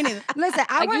interesting. surprised. Me neither. Listen,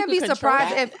 I Like, you wouldn't could be control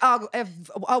surprised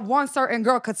if one certain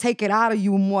girl could take it out of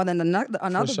you more than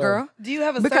another sure. girl. Do you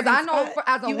have a Because certain I know spot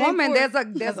as a you aim woman, for? there's As a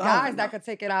guys woman, that no. could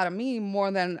take it out of me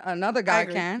more than another guy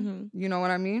agree. can. You know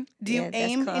what I mean? Do you Yeah, that's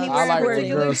aim called- anywhere I in like when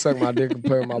particular? girls suck my dick and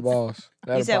play with my balls.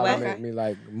 That'll said probably what? make me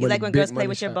like You like when big girls play money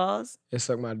with your shot. balls? They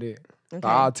suck my dick. Okay.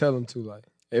 I'll tell them to like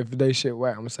if they shit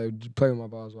whack, I'm gonna say "Just play with my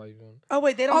balls while you doing it. Oh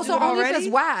wait, they don't Also, do it only if already.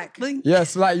 it's whack. Like,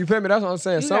 Yes, like you feel me? That's what I'm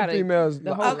saying. You Some gotta- females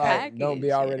the like, whole don't be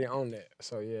package, already on that.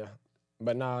 So yeah,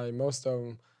 but nah, most of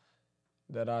them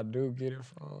that I do get it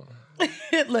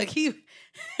from. Look, he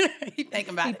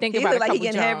thinking about He it. think He about look a like he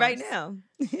couple getting head jobs. right now.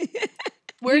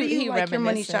 Where do he you like your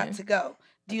money reminiscing. shot to go?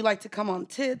 Do you like to come on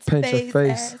tits, Paint your face,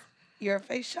 face. ass? You're a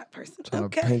face shot person. Trying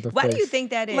Okay. to paint the Why face. do you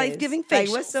think that is? Life-giving Like,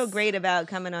 what's so facials. great about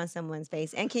coming on someone's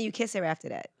face? And can you kiss her after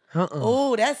that?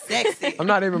 Oh, that's sexy. I'm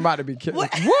not even about to be kidding. What?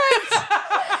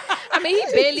 I mean,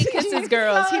 he barely kisses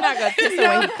girls. He not gonna kiss her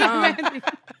when he comes.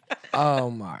 Oh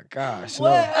my gosh,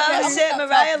 What? no, Oh shit,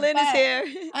 Mariah Lynn is here.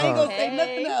 I ain't gonna say Hey.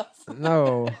 nothing else.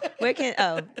 no.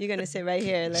 You're gonna sit right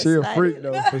here. Let's She a slide freak it.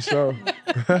 though for sure.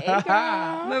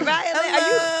 Mariah Lynn, are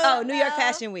you? Oh, New York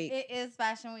Fashion Week. It is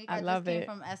Fashion Week. I I, love just came it.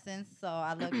 from Essence, so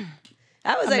I look.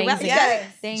 I was like, wow, Amazing. you Yes.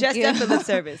 got Thank dressed you. up for lip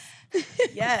service.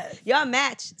 Yes. Y'all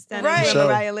match, Stunna Right. and Sure.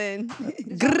 Mariah Lynn.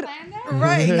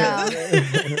 Right. No,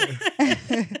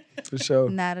 For sure.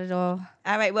 not at all.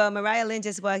 All right, well, Mariah Lynn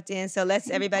just walked in, so let's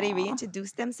everybody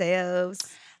reintroduce themselves.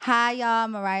 Hi, y'all.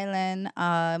 Mariah Lynn.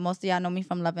 Most of y'all know me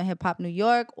from Love and Hip Hop New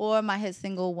York or my hit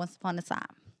single Once Upon a Time.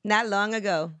 Not long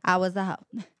ago. I was a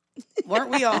hoe. Weren't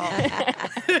we all?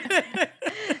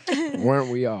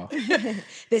 Weren't we all?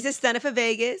 This is Stunna for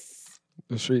Vegas.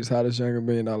 The streets hottest younger $1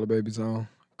 million baby song.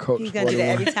 Coach He's gonna do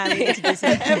that 41. every time he introduces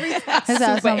him. Every time.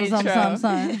 It's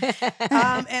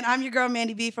some. And I'm your girl,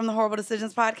 Mandy B from the Horrible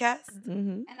Decisions podcast.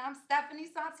 And I'm Stephanie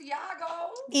Santiago.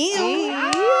 Ew.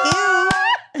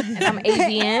 And I'm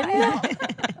AVN.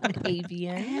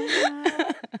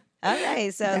 AVN. All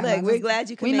right, so look, we're glad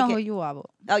you could We make know it. who you are.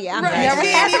 Oh yeah, I'm Right. right. Yeah, we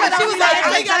ain't even- she was like,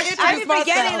 I gotta I introduce be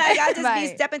forgetting, myself. like I just be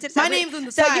Right. stepping to the My side. name's in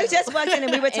the So you title. just walked in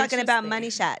and we were talking about Interesting. money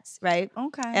shots, right?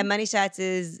 Okay. And money shots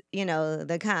is,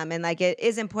 the cum. And like it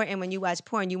is important when you watch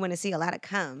porn, you want to see a lot of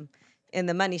cum in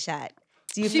the money shot.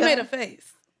 Do you She feel made a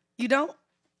face. You don't?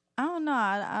 I don't know.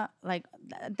 I like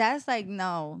that's like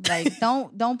no. Like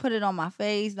don't put it on my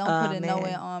face. Don't Oh, put it man.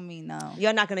 nowhere on me. No.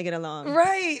 You're not gonna get along.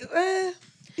 Right.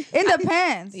 It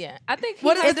depends. Yeah, I think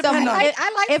What does If it the, depend on?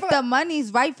 if the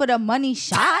money's right for the money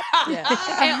shot, Yeah.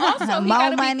 And also, he More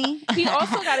gotta money. He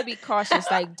also got to be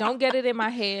cautious. Like, don't get it in my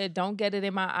head. Don't get it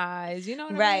in my eyes. You know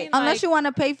what I Right. mean? unless Like, you want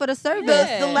to pay for the service,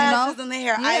 Yeah. The you lashes know? and the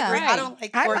hair. I Yeah. agree. I Right. don't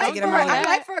like I for it to like, get for, in my I head.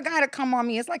 like for a guy to come on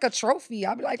me. It's like a trophy.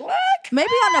 I'll be like, look. Maybe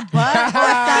on the butt or something.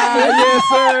 Yes,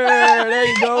 sir. There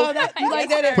you go. You like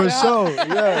that? For sure. Yeah,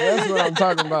 that's what I'm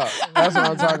talking about. That's what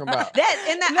I'm talking about. That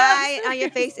in the eye on your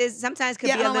face is sometimes could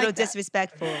Yeah, be I a don't little like that.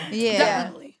 disrespectful.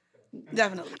 Yeah.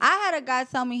 Definitely. I had a guy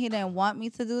tell me he didn't want me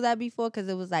to do that before because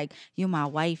it was like, you my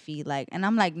wifey. Like, and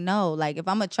I'm like, no. Like, if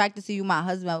I'm attracted to you, my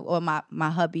husband or my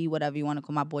hubby, whatever you want to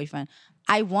call my boyfriend,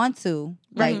 I want to,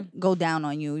 like, go down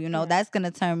on you. You know, that's going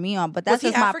to turn me on. But Was that's he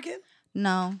just my... African?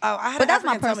 No. Oh, I had But an that's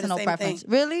my African tell me the personal same preference.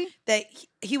 thing, Really? that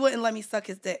he wouldn't let me suck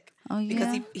his dick Oh, yeah?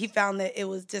 because he found that it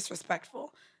was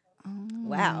disrespectful.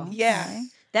 Wow. Yeah. Okay.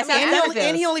 That's And, how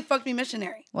and he only fucked me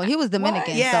missionary. Well, he was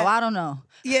Dominican, Yeah. so I don't know.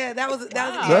 Yeah, that was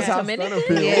That's how Dominicans? Stunna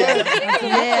feel.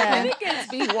 Yeah. Dominicans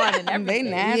be one and everything. They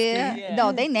nasty. Yeah.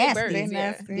 No, they nasty. birds, They yeah.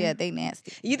 nasty. Yeah, they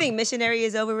nasty. You think missionary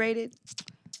is overrated?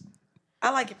 I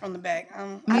like it from the back.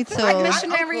 Me too. Like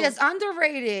missionary cool. is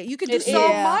underrated. You could do It so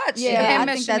is. much Yeah, in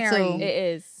I think that missionary. too.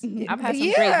 It is. I've had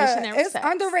some great missionary it's sex.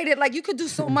 underrated. Like you could do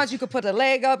so much. You could put a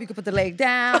leg up. You could put the leg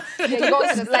down. You could go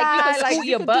to the Like, you side. could Like scoot you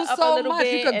your could butt do up a so little much.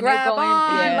 bit You could and grab then go in-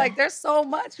 on. yeah. Like there's so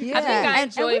much. Yeah. I think I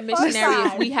And enjoy we both missionary if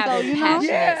sides, we have so, a you know? passionate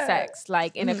Yeah. sex.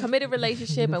 Like in a committed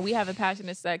relationship and we have a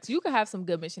passionate sex, you could have some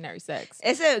good missionary sex.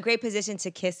 It's a great position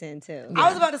to kiss in too. I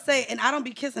was about to say, and I don't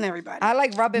be kissing everybody. I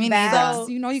like rubbing Me backs.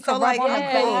 neither. You know, you So, can like, rub on yeah,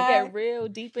 the Yeah, you back. get real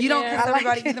deep in You don't there. kiss I like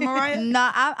everybody it. either, Mariah?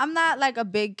 No, I'm not like a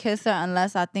big kisser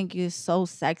unless I think you're so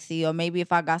sexy, or maybe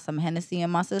if I got some Hennessy in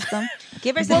my system.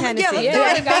 Give her some Hennessy. let's do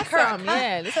Yeah, it. we got Make her- some.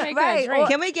 Yeah, let's make Right, that drink.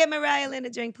 Can we get Mariah Lynn a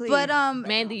drink, please? But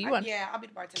Mandy, you want? Yeah, I'll be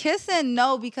the bartender. kissing,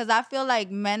 no, because I feel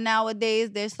like men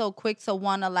nowadays, they're so quick to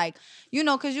want to, like, you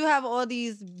know, because you have all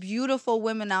these beautiful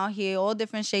women out here, all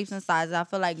different shapes and sizes. I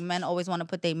feel like men always want to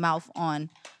put their mouth on,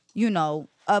 you know,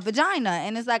 a vagina.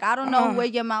 And it's like, I don't know where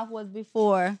your mouth was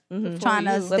before trying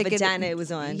to what stick vagina it. it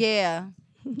was on. Yeah.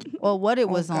 Or what it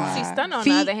was on. See, Stunna on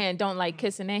Feet. the other hand don't like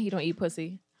kissing and he don't eat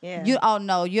pussy. Yeah. You, oh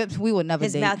no, we would never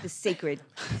His date. mouth is sacred.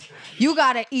 You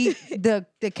gotta eat the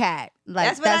cat.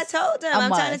 Like That's what I told him. a I'm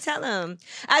trying to must. tell him.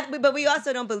 But we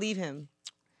also don't believe him.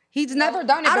 He's never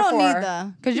done it I before. don't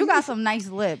either, cause you got some nice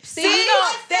lips. See,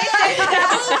 they say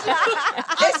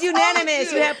it's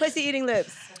unanimous. You have pussy eating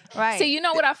lips. Right. See, you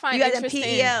know what I find You got them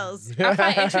interesting? PELs. I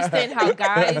find interesting how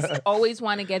guys always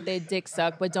want to get their dick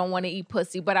sucked but don't want to eat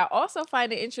pussy. But I also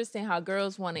find it interesting how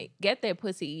girls want to get their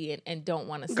pussy eaten and don't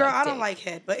want to suck Girl, I dick. don't like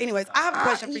head. But anyways, I have a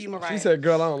question for you, Mariah. She said,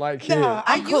 girl, I don't like kids. No,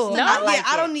 I'm cool. to not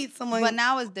I don't need someone. but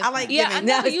now it's different. I like Yeah, I giving.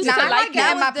 never used Nah, to I like like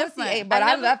getting it. my was pussy different. ate, but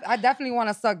I never- I definitely want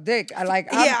to suck dick. I'm Yeah,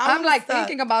 I I'm like wanna suck.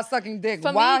 thinking about sucking dick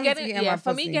For while me, he's eating my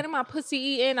for pussy. me getting my pussy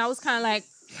eaten, I was kind of like,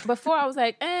 before I was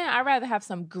like, I'd rather have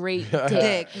some great dick.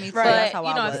 dick. Me too. Right. That's But how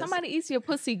you know, I if was. somebody eats your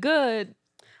pussy good,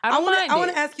 I I don't want mind to. I want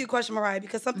it. to ask you a question, Mariah,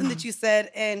 because something that you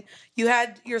said, and you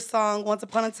had your song "Once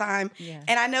Upon a Time,"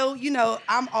 and I know,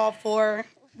 I'm all for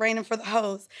raining for the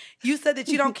hoes. You said that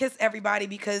you don't kiss everybody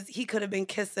because he could have been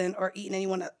kissing or eating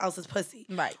anyone else's pussy.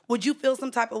 Right. Would you feel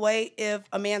some type of way if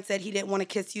a man said he didn't want to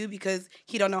kiss you because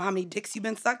he don't know how many dicks you've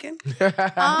been sucking?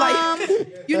 Like,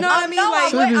 you know what I mean? No, Like,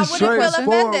 Should be I wouldn't feel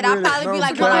straightforward offended. I'd with it, probably no be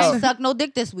like, well, I cap. ain't sucked no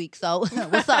dick this week, so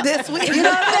what's up? this week. You know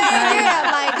what I'm saying?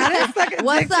 Yeah, like,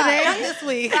 what's up? Not this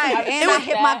week. Right, and It I was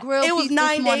hit my grill It was piece 9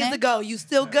 this days morning. ago. You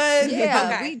still good?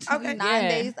 Yeah, Okay. we Okay. 9 Yeah.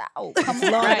 days out. Come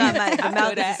on. Long Right. on my I the feel mouth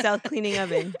is that. a self-cleaning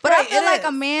oven. But I Right, feel it like is.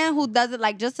 a man who does it,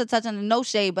 like, just to touch on the no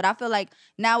shade, but I feel like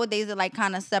nowadays it like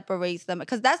kind of separates them,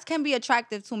 because that can be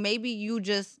attractive too. Maybe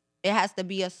it has to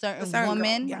be a certain certain girl,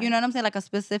 woman. yeah. You know what I'm saying? Like a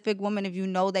specific woman. If you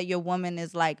know that your woman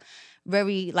is like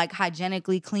very like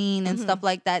hygienically clean and stuff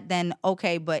like that, then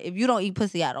okay. But if you don't eat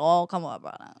pussy at all, come on,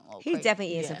 bro. He's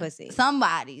definitely eating some pussy.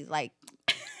 Somebody's like,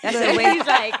 That's a waste. He's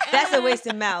like, That's a waste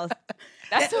of mouth.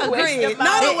 That's a waste Agreed. of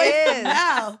Not a mouth. waste It of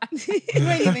mouth. You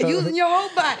ain't even using your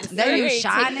whole body. Then you Take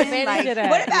shining advantage like. of that.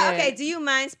 What about, Yeah. okay, do you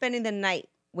mind spending the night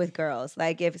with girls?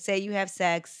 Like if, say you have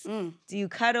sex, do you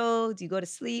cuddle? Do you go to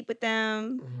sleep with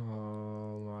them?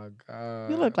 Oh my God.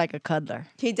 You look like a cuddler.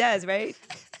 He does, right?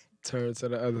 Turn to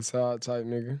the other side type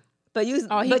nigga. But you,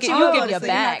 Oh, he but can- you, you Oh, give so your you're not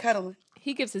back. cuddling.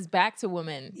 He gives his back to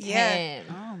women. Yeah. Damn.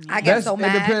 Oh, man. I get so It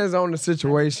mad. depends on the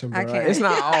situation, bro. I can't. It's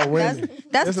not all women.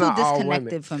 That's It's too not all women.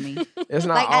 disconnected for me. It's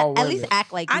not Like all at women. least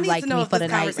act like you I need like to know me if for this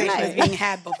the night. conversation is being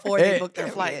had before they book their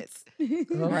flights.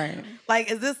 Right. Like,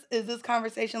 is this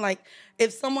conversation like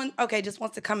if someone just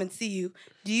wants to come and see you?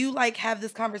 Do you like have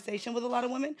this conversation with a lot of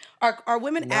women? Are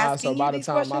women Nah, asking so by you the these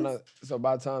time questions?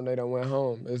 by the time they done went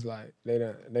home, it's like they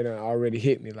done already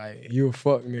hit me. Like, you a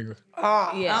fuck nigga.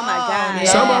 Oh, Yeah. oh my God.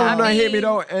 Yeah. Some of them I done hit me mean-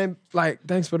 though, and like,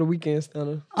 thanks for the weekend,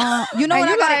 Stunna. You know And what?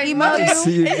 I you gotta like, email you.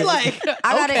 See you He again. like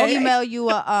I gotta okay. email you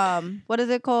a what is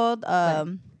it called?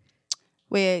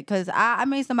 Because I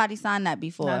made somebody sign that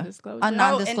before. Non-disclosure? A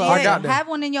non-disclosure. I got them. Have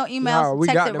one in your email. No, we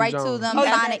text got it them right to Jones. them. Oh,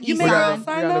 sign it. you made We girls e-sign. got, we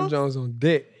sign got them those? Jones on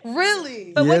deck.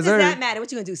 Really? But what Yes, does sir. that matter?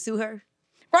 What you gonna do? Sue her?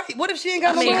 Right. What if she ain't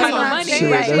got I mean, no come money? on. money. Shit,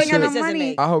 Right. that What shit- difference does it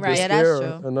make? I hope Right. it's Yeah, that's scary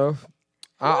true. enough.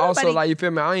 I also nobody- like, you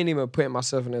feel me? I ain't even putting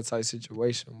myself in that type of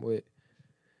situation. But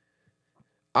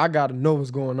I gotta know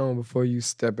what's going on before you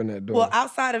step in that door. Well,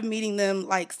 outside of meeting them,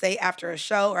 like say after a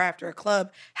show or after a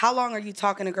club, how long are you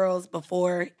talking to girls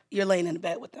before you're laying in the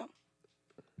bed with them?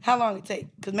 How long it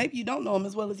take? Because maybe you don't know them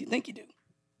as well as you think you do.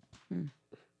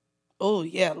 Oh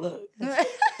yeah, look. Okay,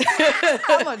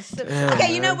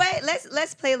 you know what?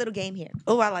 Let's play a little game here.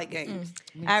 Oh, I like games.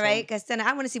 All right, because then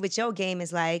I want to see what your game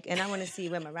is like, and I want to see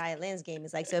what Mariah Lynn's game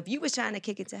is like. So if you was trying to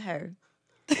kick it to her,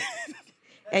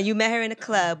 and you met her in a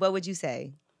club, what would you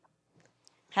say?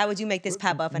 How would you make this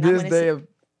pop off? And I this want to day see. of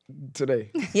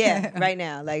today, Yeah, right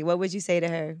now. Like, what would you say to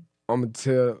her? I'm gonna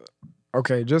tell.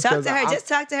 Okay, just Talk because to her. Just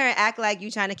talk to her and act like you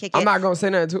trying to kick I'm it. not gonna say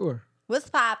nothing to her. What's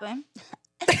popping?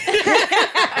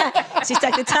 She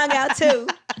stuck the tongue out too.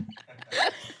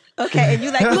 Okay, and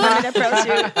you like the one that approach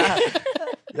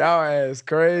you. Y'all ass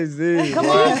crazy. Come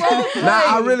boy. on, bro. Nah,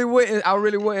 I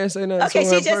really wouldn't say nothing. Okay, to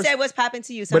she her just first. said what's popping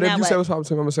to you. So But now if you what? say what's popping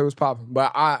to me, I'm gonna say what's popping.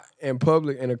 But I, in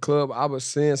public, in a club, I was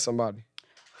seeing somebody.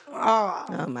 Oh.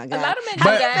 Oh my A God. lot of men do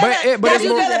But that. but How it's you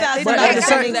more. feel about But But somebody at the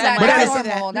sending same, that. but somebody? at the That's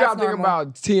same, normal. you That's gotta think normal.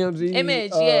 about TMZ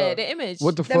Image, the image.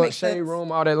 What the That fuck, makes shade sense.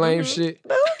 room, all that lame shit.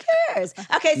 But who cares?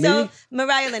 Okay, so Me?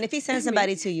 Mariah Lynn, if he sends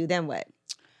somebody to you, then what?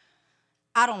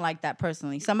 I don't like that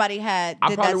personally. Somebody I did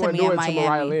that probably to wouldn't me do in it to Mariah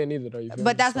Miami. Lynn either, though. You feel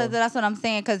But me? that's what I'm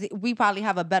saying, because we probably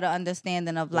have a better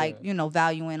understanding of like, Yeah. you know,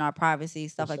 valuing our privacy,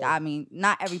 stuff like sure. that. I mean,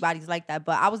 not everybody's like that,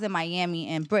 but I was in Miami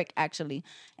and Brick actually,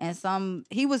 and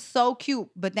he was so cute,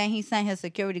 but then he sent his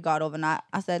security guard over, and I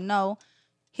said, no,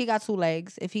 he got 2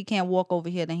 legs. If he can't walk over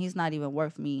here, then he's not even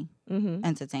worth me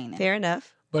entertaining. Fair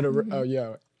enough. But a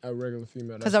regular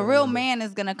female. Because a real man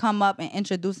is gonna come up and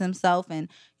introduce himself, and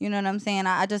you know what I'm saying.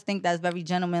 I just think that's very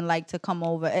gentleman-like to come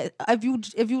over. If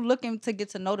you looking to get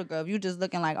to know the girl, if you just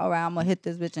looking like, all right, I'm gonna hit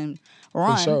this bitch and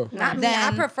run. sure. Not me.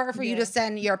 I prefer for you to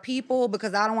send your people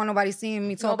because I don't want nobody seeing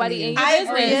me talking Nobody to in you. your I business.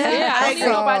 agree. Yeah, I don't need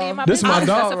agree. nobody in my This business. my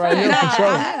dog That's a right here, fact. for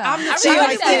sure. I'm the I chick really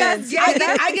like that.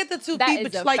 this. I get the 2 That feet,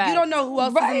 is but a like you fact. don't know who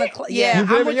else is in the club. Yeah, You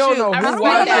feel I'm me? with You don't know you. who respect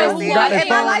watching, that. who Yeah, got yeah, their I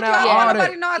phone like out, you. all Yeah, that.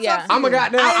 Nobody know I Yeah. talk to I'm a you.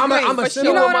 goddamn. I I'm agree. a For send sure. her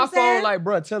You know on my what I'm saying? phone like,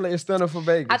 bro, tell her it's Stunna for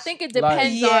Vegas. I think it Like,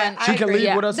 depends yeah, on. she can leave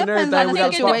agree. with us and Depends everything. on We the got I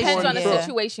a think spot it depends for on her. the Yeah.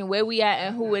 situation, where we at,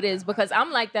 and who it is. Because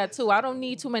I'm like that too. I don't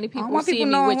need too many I people don't want seeing people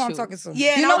me knowing with who I'm you. talking to. Yeah,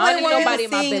 You and know I what wouldn't it want is? people Nobody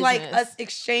in my seeing like business. us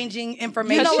exchanging You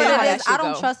information. know You what know how it that is? I shit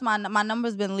don't go. trust my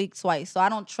number's been leaked twice, so I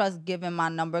don't trust giving my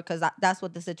number because that's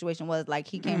what the situation was. Like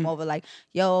he came over, like,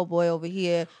 yo, boy over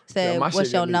here said, my shit "What's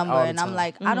get your leaked number?" all the And I'm time.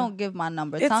 like, I don't give my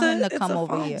number. It's Tell him a- to it's come a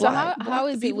over phone here. So block. how Block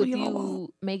is the it with people you don't you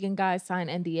want. making guys sign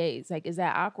NDAs? Like, is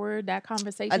that awkward? That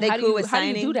conversation? Are they how do cool you with how do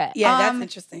you signing? do that? Yeah, that's Um,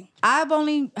 interesting. I've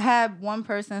only had one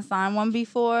person sign one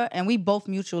before, and we both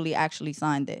mutually actually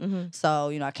signed it. So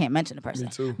you know, I can't mention the person.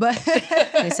 Me too. But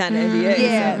They signed the NDA.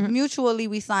 yeah, mutually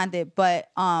we signed it. But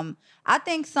I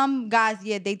think some guys,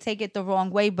 yeah, they take it the wrong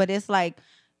way. But it's like,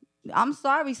 I'm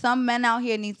sorry, some men out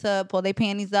here need to pull their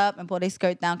panties up and pull their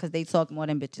skirt down because they talk more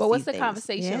than bitches. But what's these the days.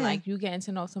 conversation Yeah. like? You getting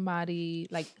to know somebody?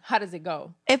 Like, how does it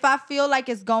go? If I feel like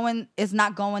it's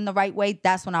not going the right way,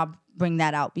 that's when I'll bring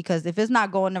that out. Because if it's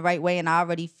not going the right way and I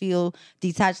already feel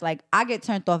detached, like I get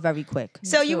turned off very quick.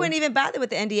 So you too. wouldn't even bother with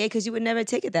the NDA because you would never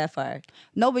take it that far.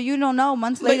 No, but you don't know.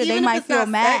 Months But later, even they if might it's feel not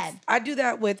mad. sex, I do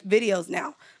that with videos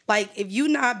now. Like, if you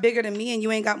not bigger than me and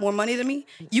you ain't got more money than me,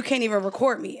 you can't even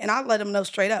record me. And I let them know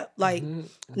straight up, like,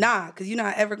 nah, because you're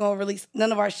not ever going to release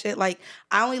none of our shit. Like,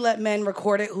 I only let men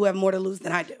record it who have more to lose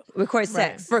than I do. Record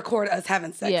sex. Record us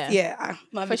having sex. Yeah.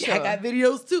 I sure. got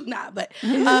videos too. Nah, but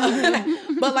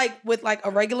like with like a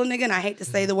regular nigga, and I hate to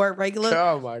say the word regular.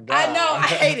 Oh my God. I know, I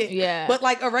hate it. Yeah. But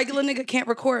like a regular nigga can't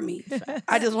record me.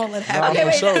 I just won't let it happen. Okay,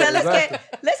 wait. Sure, Now exactly.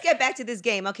 let's get back to this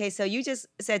game. Okay, so you just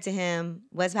said to him,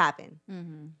 "What's poppin'?"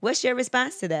 What's your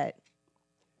response to that?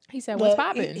 He said, "What's Look,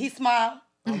 poppin'?" He smiled.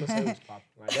 I'm gonna say what's popping.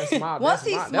 Like, that's my Once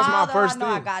he that's my smiled, first I know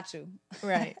I thing. got you.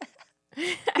 Right.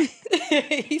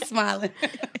 He's smiling.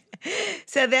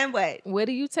 So then what? Where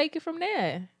do you take it from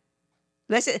there?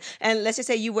 Let's just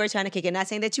say you were trying to kick it. Not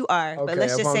saying that you are, Okay, but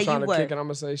let's if just I'm say trying you to were. kick it, I'm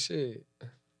gonna say shit.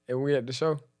 And we at the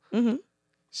show. Mm-hmm.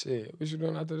 Shit, what you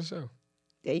doing after the show?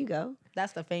 There you go.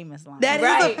 That's the famous line. That is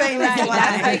Right, a famous right. line.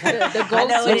 That's like the I know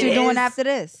go-to. what What it you doing is. after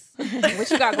this?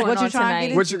 What you got going What you on trying to tonight?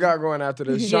 get What you got going after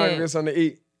this? Trying to Yeah. get something to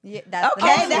eat. Yeah, that's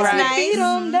Okay, the that's Right. nice. Feed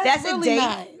 'em, That's a really date.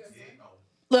 nice.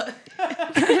 Look,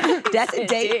 That's a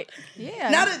date. Yeah.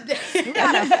 not a date. You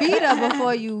gotta feed her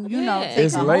before you know, Yeah. take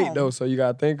It's her late home. though, so you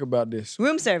gotta think about this.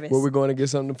 Room service. Where we going to get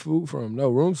something to food from? No,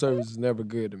 room service is never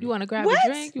good to me. You want to grab What? a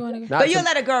drink? You want to? Not But you'll to-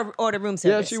 let a girl order room Yeah,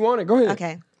 service. she wanted. Go ahead.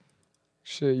 Okay.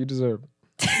 Shit, you deserve it.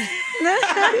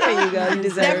 There you go. You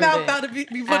deserve That it. mouth about to be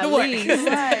put At to work. least.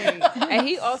 Right. And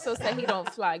he also said he don't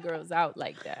fly girls out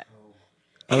like that.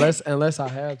 Unless I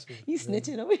have to. You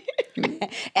snitching over here.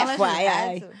 Unless you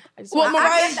had FYI. to. I just Well, want- Mariah,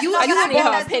 I get that. you No, I just but need get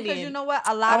her that too, 'cause opinion. you know what?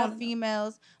 A lot of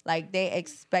females, like, they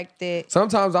expect it.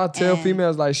 Sometimes I tell And-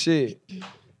 females like shit.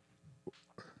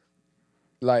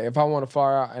 Like if I want to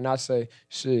fly out and I say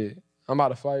shit, I'm about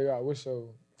to fly you out. What's your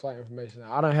flight information?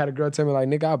 I done had a girl tell me like,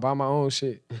 nigga, I buy my own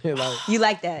shit. Like, You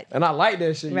like that? and I like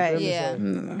that shit. You Right. feel me? Yeah.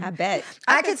 So- I bet.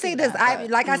 I can see this.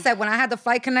 Like I said, when I had the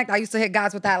Flight Connect, I used to hit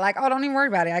guys with that, like, oh, don't even worry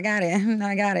about it. I got it.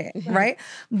 I got it. Right?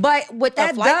 But what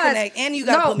that Flight does, Connect, and you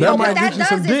gotta no, put me no, on what that. that Might get you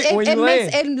some does dick is when it you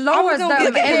makes land. it lowers gonna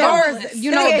them. get It the lowers, bonus.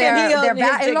 you know, Look at their me on value.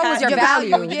 It lowers your Your value.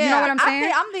 value, You know yeah. what I'm I saying?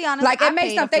 pay- I'm being honest, Like I it makes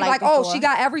paid them a think flight like, oh, before. she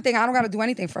got everything. I don't got to do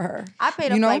anything for her. I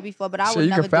paid a You know? flight before, but I So would you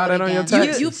never can file do it that on your again.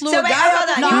 taxes. You flew So a wait, guy hold out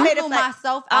on. to No, You I paid a flew flight.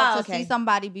 myself out Oh, to okay. see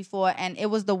somebody before, and it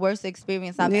was the worst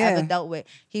experience I've Yeah. ever dealt with.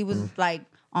 He was like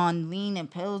on lean and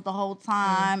pills the whole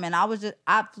time, and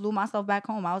I flew myself back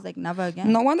home. I was like, never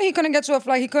again. No wonder he couldn't get you a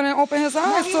flight. He couldn't open his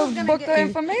eyes he was to gonna book get- the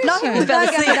information. No, he was Fell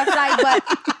gonna get me asleep. the flight,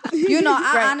 but you know,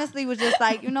 I honestly was just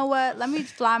like, you know what? Let me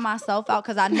fly myself out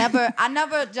because I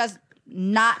never just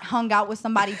not hung out with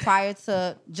somebody prior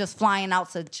to just flying out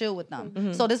to chill with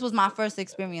them. So this was my first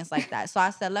experience like that. So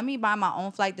I said, let me buy my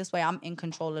own flight. This way, I'm in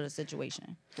control of the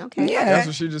situation. Okay. Yeah. That's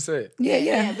what she just said.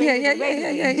 Yeah.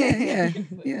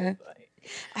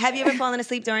 Have you ever fallen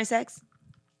asleep during sex?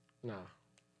 Nah.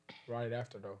 Right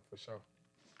after though, for sure.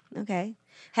 Okay.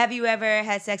 Have you ever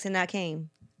had sex and not came?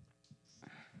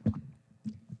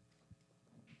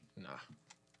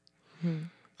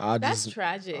 Nah. That's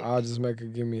tragic. I'll just make her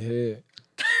give me head.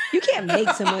 You can't make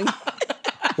someone.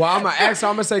 Well, I'm gonna ask her,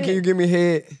 I'm gonna say, can you give me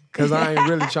head? Cause I ain't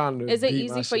really trying to. Is it beat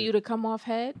easy my for shit. you to come off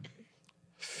head?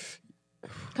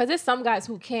 Because there's some guys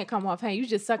who can't come off head. You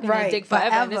just sucking their Right. dick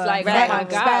forever. And it's like, Right. oh my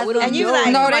God, what do And we you do? like,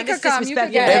 No, come they on, this could come. You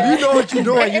could disrespectful. get- If you know what you're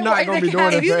doing, you're not gonna be doing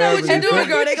it. If you know what you're forever. doing,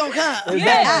 girl, they gonna come.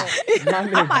 Yeah.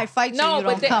 I might fight you. No, you but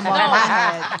don't they- come no. on my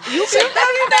head. You can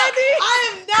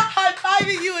I am not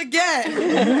high-fiving you again.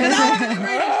 Because I haven't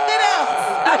agreed to shit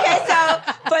else. Okay,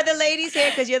 so for the ladies here,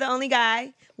 because you're the only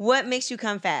guy, what makes you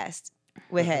come fast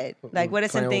with head? Like, what are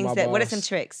some Playing with things my that? What are balls. some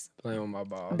tricks? Playing with my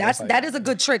balls. That is a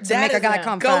good trick to That make a is guy a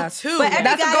come fast. go-to. But every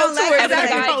That's a guy go-to. don't like Every that.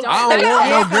 guy don't. I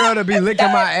don't want no girl to be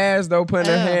licking my ass though,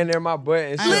 putting her hand in my butt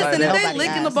and shit Listen, like if that. they Nobody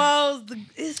licking the does. balls,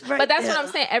 it's right. But that's there. what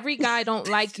I'm saying. Every guy don't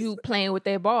like you playing with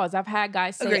their balls. I've had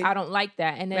guys say, Agreed. I don't like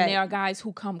that. And then Right. there are guys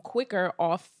who come quicker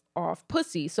off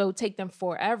pussy. So it take them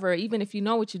forever. Even if you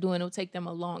know what you're doing, it'll take them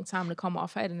a long time to come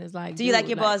off head. And it's like, Do you like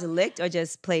dude, your balls licked or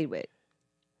just played with?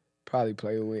 Probably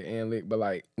play with and lick, but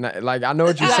like I know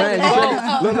what you're saying. You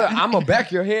feel me? Look, I'm gonna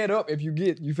back your head up if you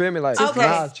get, you feel me? Like, Okay,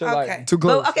 nah, chill, okay. like too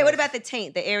close. But, okay, what about the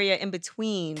taint, the area in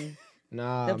between?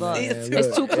 Nah, the balls? man, It's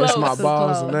look, too It's close. my Too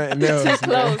balls and close. nothing else. too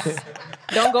man. close.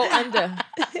 Don't go under.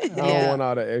 I don't want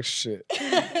all that extra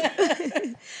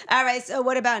shit. All right, so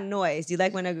what about noise? Do you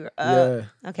like when a girl?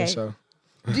 Yeah. Okay. For sure.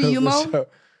 Do you, For Mo? sure.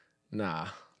 Nah.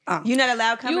 You not a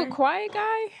loud comer? You a quiet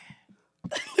guy?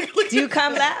 Do you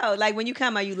come loud? Like when you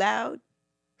come, are you loud?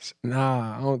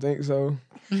 Nah, I don't think so.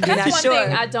 That's not one sure.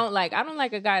 thing I don't like. I don't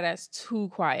like a guy that's too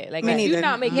quiet. Like, Me if neither. you're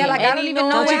not making Yeah, like, I don't any even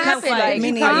know noise, what happened. like, Me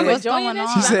are neither. you What's enjoying going this?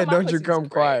 on? She Like, said, my "Don't you pussy's come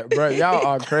great. quiet, bro. Y'all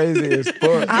are crazy as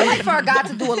fuck." I like for a guy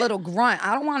to do a little grunt.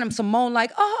 I don't want him to moan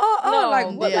like, No, like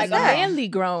but what like is a that? manly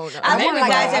groan. I A want manly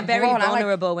guys groan. that are very grown. I like-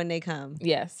 vulnerable when they come.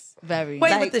 Yes. Very.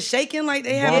 Wait, Like- with the shaking like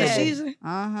they having a Yeah. seizure?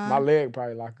 My leg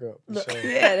probably lock up. For sure.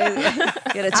 Yeah,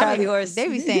 get a Charlie horse. They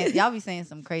be saying y'all be saying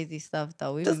some crazy stuff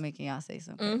though. We be making y'all say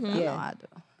some crazy. I know Yeah. I do.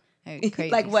 Hey,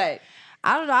 crazy. Like what?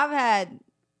 I don't know. I've had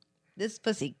this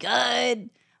pussy good.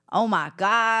 Oh my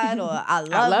God, or I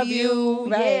love you.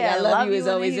 Right, Yeah, I love you is in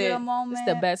the always heat of it. the moment. It's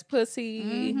the best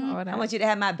pussy. All I that. want you to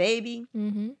have my baby.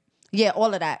 Yeah,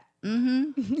 all of that.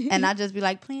 And I just be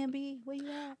like, Plan B, where you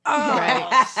at? Oh.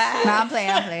 Right. Nah, I'm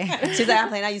playing. She's like, I'm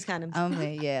playing. I use condoms. I'm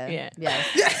playing. Yeah. Yeah. Yes.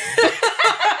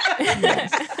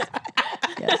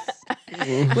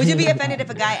 Would you be offended if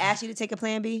a guy asked you to take a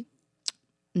Plan B?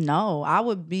 No, I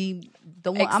would be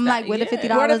the one. I'm like, where the $50?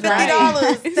 Where the $50?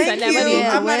 Right? Thank Send that you. money.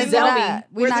 Yeah, I'm not where's even Zell me. that?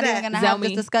 We're Where's not it even at? gonna Zell have me.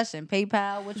 this discussion.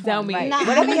 PayPal, which Zell one? me. Right.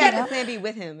 What if he had a Plan B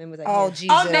with him and was like, Oh yeah.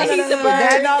 Jesus! Oh, no, He's a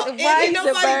bird. no, What? ain't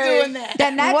nobody bird. doing that.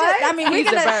 Then that just, I mean, He's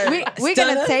a bird. we're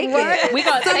gonna take it. We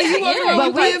gonna take you it. want Yeah, to you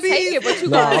go can with take it, but you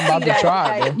Nah, gotta I'm about see to that.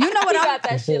 try, Like, though. You know what he I'm got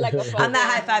that shit like a phone. I'm not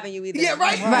high fiving you either. Yeah,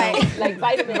 right. right. Like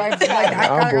vitamin. I got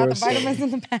the bullshit. vitamins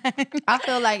in the bag. I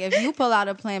feel like if you pull out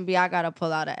a Plan B, I gotta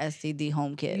pull out a STD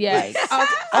home kit. Yes.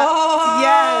 Oh,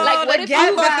 yeah. Like, what if you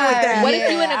fucking with that? What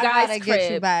if you in Yeah, a I guy's gotta get you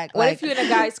crib? back, What like- if you in a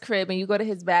guy's crib and you go to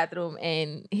his bathroom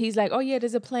and he's like, "Oh yeah,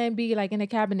 there's a Plan B like in the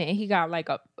cabinet," and he got like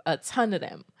a ton of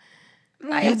them.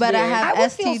 You better I have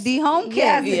would feel- STD home kit.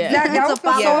 Yes, Yeah. exactly. I would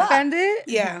feel follow so up. offended.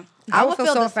 Yeah. I would feel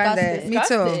so disgusted. offended. Me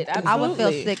too. Disgusted. I would feel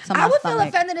Absolutely. sick to my I would feel stomach.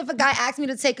 offended if a guy asked me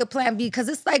to take a Plan B because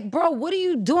it's like, bro, what are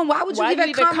you doing? Why would you Why even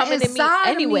you even come coming to me inside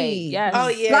anyway? of me? Yes. Oh,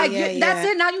 yeah, Like yeah, that's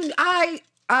yeah. it. Now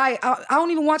I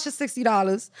don't even want your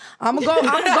 $60. I'm gonna go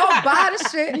buy the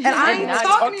shit, and I ain't Not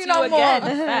talking talk to you no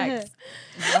again. more. Facts.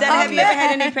 Stunna, have you ever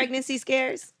had any pregnancy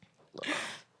scares?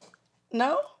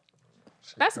 No?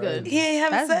 That's good. He ain't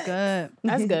having That's sex. good.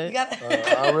 That's You good.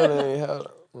 gotta, I really ain't had.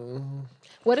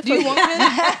 What if do you want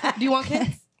kids? Do you want kids?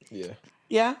 Yeah,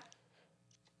 Yeah?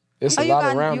 it's Oh, a you lot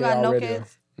got- around you me got no already.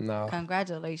 kids? No,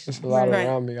 Congratulations. it's a lot Right.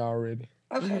 around me already.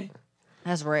 Okay.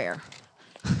 That's rare.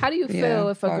 How do you feel Yeah,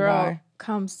 if a for a girl guy.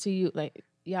 comes to you like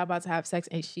y'all about to have sex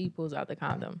and she pulls out the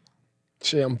condom?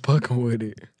 Shit, I'm fucking with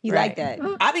it. You Right. like that?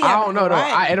 I be I having don't know though.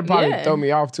 variety. It'll probably Yeah. throw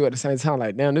me off too at the same time.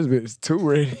 Like, damn, this bitch is too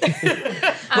ready.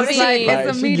 I mean, like,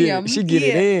 it's a she medium. She get Yeah.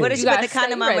 it in. What if she You put gotta the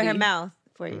condom stay on with her ready. mouth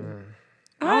for you?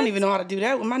 I don't even know how to do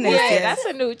that with my nasty yeah, ass. that's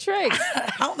a new trick.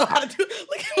 I don't know how to do it.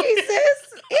 Look at me, sis.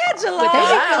 Angela.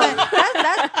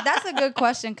 That's a good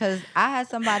question because I had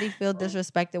somebody feel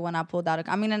disrespected when I pulled out.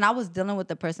 I mean, and I was dealing with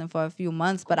the person for a few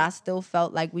months, but I still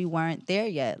felt like we weren't there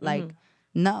yet. Like,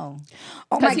 no.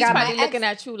 Oh Because my he's god, probably my looking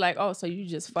at you like, oh, so you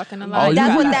just fucking Oh, alive. you That's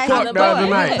got what like that fucked he the other was.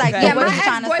 night. He was like, Right. yeah, my what you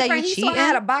trying to say? ex-boyfriend, You he saw I had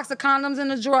cheating? a box of condoms in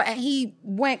the drawer, and he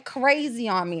went crazy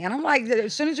on me. And I'm like,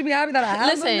 shouldn't you be happy that I have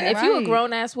Listen, them? if you a Right.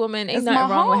 grown ass woman, ain't It's nothing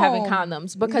my wrong with having home.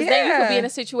 condoms because then you could be Yeah. in a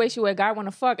situation where a guy want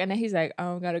to fuck and then he's like, I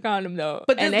don't got a condom though,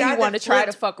 But and this then guy he want to that try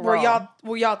to flipped, fuck raw.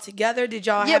 Were y'all together? Did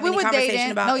y'all Yeah, have we any were conversation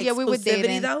dating. about No, yeah, we were exclusivity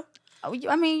dating. though?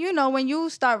 I mean, you know, when you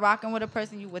start rocking with a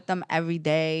person, you with them every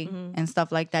day and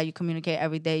stuff like that. You communicate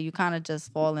every day. You kind of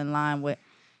just fall in line with,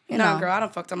 you No, know. girl, I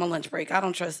don't fucked on my lunch break. I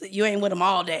don't trust it. You ain't with them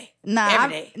all day. Nah,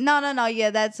 every day. No,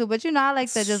 yeah, that too. But you know, I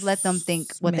like to just let them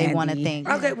think what they want to Mandy. think.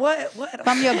 Okay, what? If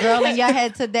I'm your girl in your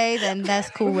head today, then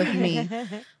that's cool with me.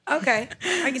 Okay,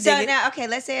 I can So dig it. now, okay,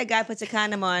 let's say a guy puts a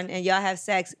condom on and y'all have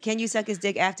sex. Can you suck his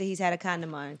dick after he's had a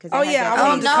condom on? 'Cause it Oh, has yeah, that I Oh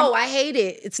want taste. to no, I hate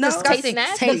it. It's No. disgusting.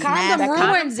 Tastes nasty. The condom That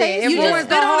condom ruins it. It You just ruins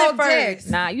the spit on whole it first.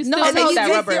 dick. Nah, you No, still no, taste you that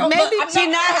taste rubber. it. Maybe She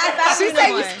not high she fiving said no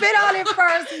you more. spit on it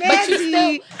first, But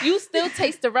Mandy. you still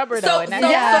taste the rubber though. So, and so, that's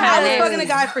so I was Yes. fucking a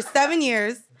guy for 7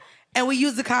 years, and we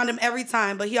used the condom every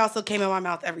time, but he also came in my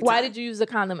mouth every time. Why did you use the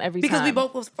condom every Because time? we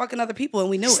both was fucking other people and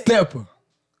we knew it. Stepper.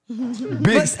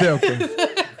 Big stepper.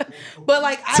 But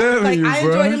like, Telling you, I bruh.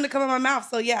 enjoyed him to come in my mouth,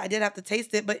 so yeah, I did have to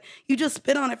taste it. But you just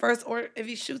spit on it first, or if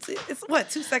he shoots it, it's what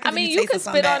 2 seconds. I if mean, you you taste can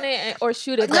something spit on bad. it or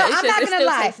shoot it, but No, it's I'm just, not it gonna still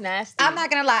lie. tastes nasty. I'm not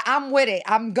gonna lie. I'm with it.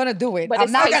 I'm gonna do it. But I'm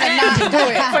it's not tastes gonna not nasty. do it. For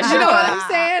You know sure. what I'm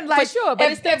saying? Like, sure,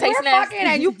 but it still if tastes we're nasty. fucking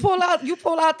and you pull out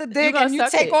the dick gonna and you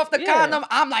suck take it. off the Yeah. condom,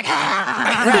 I'm like,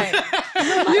 Right.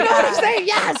 you know what I'm saying?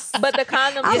 Yes. But the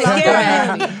condom I tastes love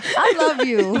nasty. you. I love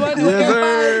you.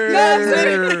 Yes,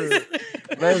 sir.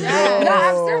 Let's go. No,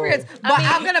 I'm serious. But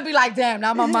I'm gonna be like, damn,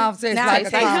 now my mouth tastes Now like it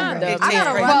a tastes condom. good. I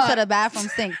gotta Right. run to the bathroom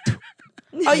sink.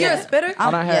 Oh, you're a spitter?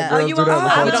 I done had Yeah. girls you do won't that swallow?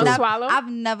 before, You don't too. swallow? I've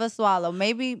never swallowed.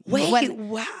 Maybe Wait,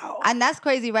 wow. and that's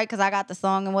crazy, right? Because I got the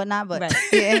song and whatnot. But Right.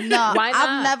 yeah, no, Why not?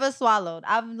 I've never swallowed.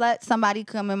 I've let somebody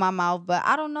come in my mouth, but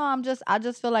I don't know. I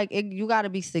just feel like you got to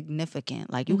be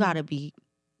significant. Like you got to be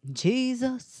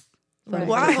Jesus. Right.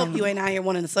 Well, I hope you ain't out here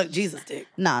wanting to suck Jesus' dick.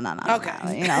 No. Okay.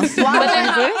 No. You know, swallow.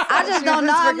 I just don't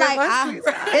know. I'm like,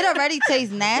 it already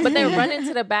tastes nasty. But then running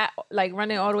to the back, like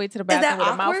running all the way to the that bathroom with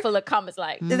a awkward? mouth full of cum is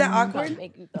like, Is that awkward?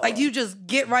 make you throw Like, up. do you just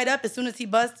get right up as soon as he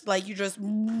busts? Like, you just,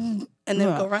 and then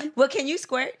go run? Well, can you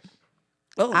squirt?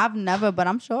 Oh. I've never, but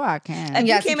I'm sure I can. If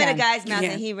Yes, you you came in a can. guy's mouth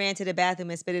Yeah. and he ran to the bathroom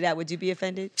and spit it out, would you be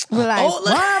offended? We're like, Oh,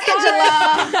 look,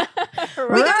 Angela.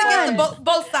 we got to get to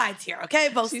both sides here, okay?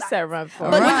 Both She sides. said run for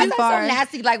But it. Run that's so far.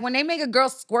 nasty. Like when they make a girl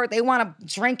squirt, they want to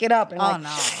drink it up. And Oh like, no.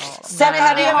 Stunna,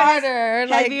 have you ever harder.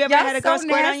 have you ever y'all had a girl so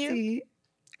squirt on you? nasty.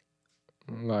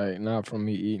 Like, not from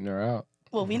me eating her out.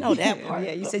 Well, we know that part.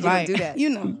 Yeah, you said you Right. would do that. You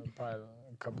know. Probably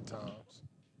a couple times.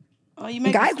 Oh, you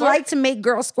make Guys me like to make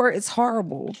girls squirt. It's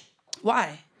horrible.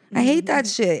 Why? I hate that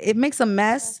shit. It makes a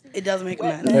mess. It does make a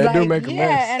mess. They do make a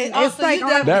mess. And It it's also, like you on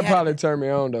definitely That have- probably turned me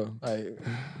on, though. Like,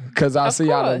 because I Of see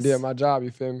I done course. did my job,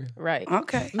 you feel me? Right.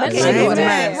 Okay. Men Okay. like Right,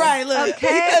 that. right, look.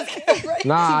 Okay.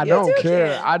 Nah, I don't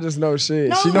care. I just know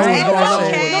shit. she knows what's it's going on.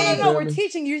 okay. you No, feel we're me?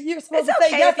 teaching you. You're supposed It's to say,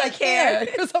 okay yes, if I you care.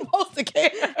 care. You're supposed to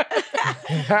care.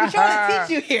 We're trying to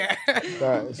teach you here.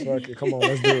 Right, fuck it. Come on,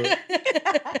 let's do it.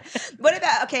 What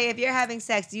about, okay, if you're having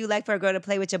sex, do you like for a girl to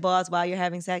play with your balls while you're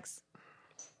having sex?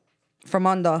 from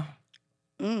under.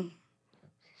 Mm.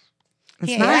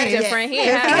 It's He nice. ain't Different. He Yeah,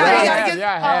 ain't yeah, have yeah, that.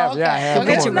 yeah. I have.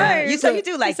 Okay. Come on now. Nice. You so you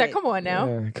do He like said, it. come on now.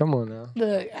 Yeah, come on now.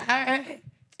 Look, all right.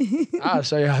 I'll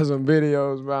show y'all some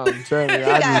videos, man. I'm telling you.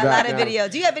 You I just got a lot of down.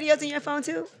 videos. Do you have videos in your phone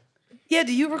too? Yeah,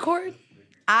 do you record?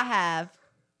 I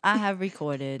have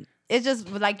recorded. It's just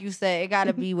like you said, it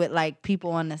gotta be with like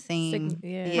people on the same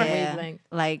wavelength.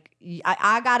 Like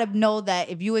I gotta know that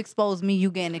if you expose me, you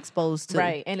getting exposed too.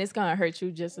 Right. And it's gonna hurt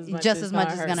you just as much Just as as much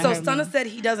gonna as hurt gonna me. So hurt Stunna me. said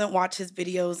he doesn't watch his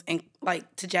videos and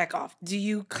like to jack off. Do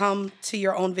you come to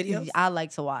your own videos? I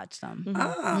like to watch them.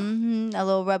 Ah, A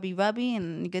little rubby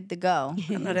and you're good to go.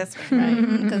 I know that's right.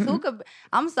 Because who could?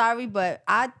 I'm sorry, but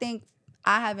I think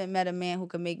I haven't met a man who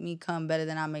could make me come better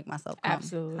than I make myself come.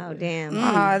 Absolutely. Oh damn.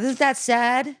 Is that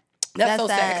sad? That's so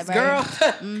That's sad, sad, girl.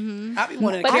 Mm-hmm. I be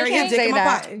wanting to But carry I your can't dick say in my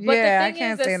that. pocket. But Yeah, I the thing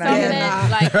can't is say that that. some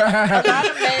men, like, a lot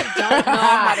of men don't know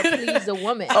how to please a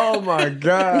woman. Oh my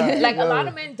God. Like, a lot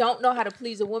of men don't know how to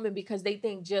please a woman because they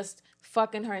think just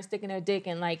fucking her and sticking her dick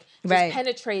and, like, just Right.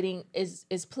 penetrating is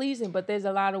pleasing. But there's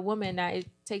a lot of women that it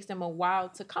takes them a while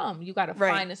to come. You got to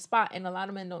Right. find a spot. And a lot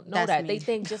of men don't know That's that. me. They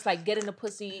think just, like, getting the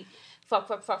pussy,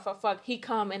 fuck, he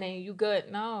come and then you good.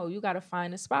 No, you got to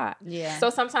find a spot. Yeah. So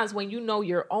sometimes when you know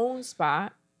your own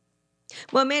spot,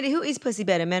 Well, Mandy, who eats pussy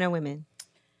better, men or women?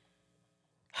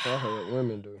 I heard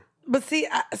women do. But see,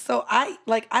 I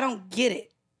don't get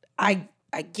it. I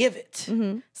give it.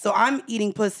 So I'm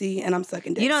eating pussy and I'm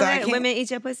sucking dick. You don't so I let can't- women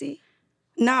eat your pussy?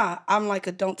 Nah, I'm like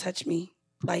a don't touch me.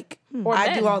 Like Or I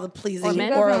men. do all the pleasing. Or men.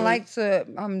 Doesn't orally. like to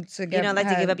get. You don't like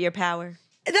to give head. up your power?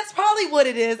 That's probably what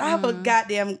it is. I have a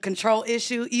goddamn control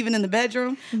issue, even in the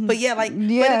bedroom. But yeah, like, but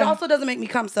it Yeah. also doesn't make me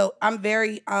come. So I'm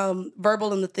very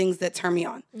verbal in the things that turn me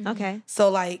on. Okay. So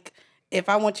like, if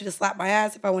I want you to slap my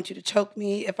ass, if I want you to choke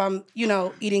me, if I'm,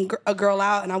 eating a girl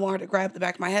out and I want her to grab the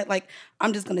back of my head, like,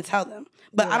 I'm just gonna tell them.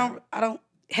 But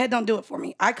head don't do it for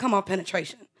me. I come off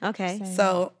penetration. Okay.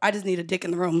 So I just need a dick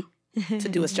in the room to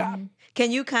do its job. Can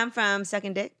you come from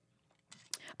sucking dick?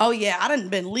 Oh yeah, I done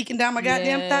been leaking down my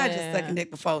goddamn thigh just Yeah. sucking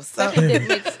dick before. So sucking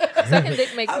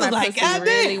dick makes I was my like, pussy "God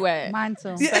really damn." wet. Mine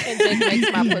too. Sucking dick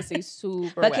makes my pussy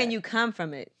super But wet. can you come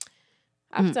from it?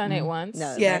 I've done it once.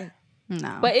 No. yeah.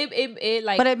 No. But it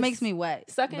like but it makes me wet.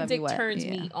 sucking Let me dick wet, turns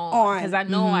yeah. me on because I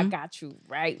know I got you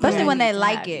right. Especially where I when they need to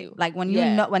like have it, you. like when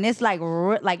Yeah. when it's like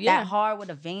Yeah. that hard with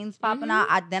the veins popping out.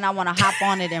 Then I want to hop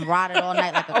on it and ride it all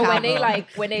night like a Or when cowgirl.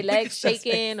 when they legs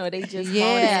shaking or they just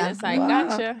Yeah. moaning, it's like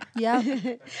gotcha. Yeah,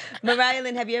 Mariah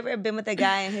Lynn, have you ever been with a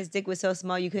guy and his dick was so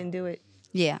small you couldn't do it?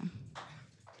 yeah.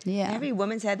 Every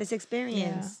woman's had this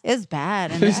experience. It's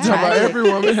bad and He's it's talking about tragic. every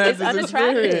woman has It's this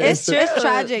unattractive. experience. It's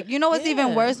tragic. You know what's even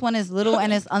Yeah. worse when it's little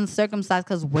and it's uncircumcised?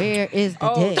 Because where is the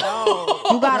Oh dick? no.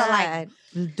 You gotta God.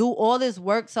 like do all this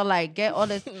work to like get all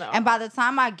this. No. And by the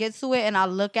time I get to it and I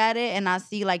look at it and I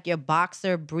see like your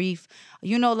boxer brief,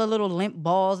 the little limp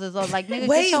balls is all like, nigga,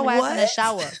 Wait, get your ass in the what?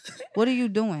 shower. What are you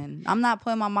doing? I'm not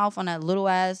putting my mouth on that little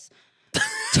ass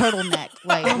turtleneck.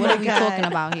 Like, what are we talking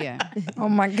about here? Oh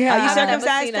my God. Are you I've never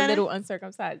circumcised, seen a Stunna? little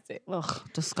uncircumcised dick. Ugh,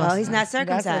 disgusting. Well, he's not That's a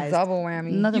circumcised. double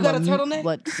whammy. Nothing You got but a turtleneck?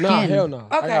 But skin. Nah, hell no.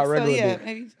 I Okay, got so regular yeah, dick.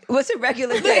 maybe. What's a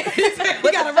regular dick?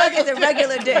 What got the a fuck is a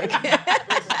regular dick?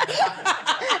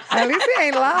 At least he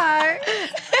ain't lying.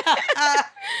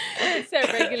 He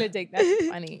said regular dick. That's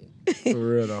funny. For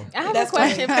real though. I have That's a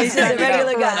question for funny. He's just a Stunna.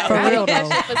 regular guy. For I have real, a question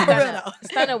though. for Stunna.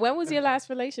 Stunna, when was your last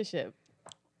relationship?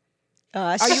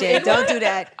 Oh, you shit. in Don't one? do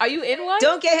that. Are you in one?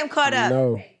 Don't get him caught up.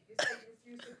 No.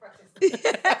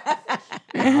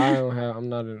 I'm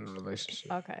not in a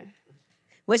relationship. Okay.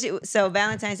 So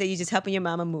Valentine's Day, you just helping your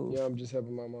mama move. Yeah, I'm just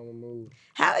helping my mama move.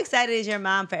 How excited is your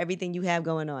mom for everything you have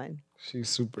going on? She's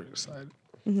super excited.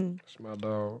 Mm-hmm. It's my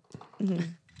dog. Do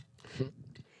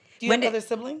you When have did- other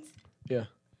siblings? Yeah.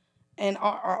 And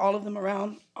are all of them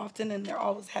around often and they're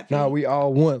always happy? Nah, we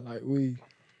all one. Like we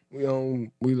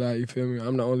like, you feel me?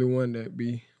 I'm the only one that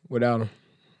be without him.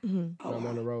 When I'm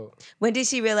on the road. When did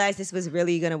she realize this was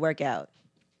really going to work out?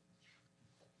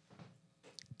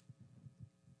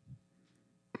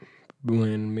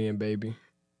 When me and baby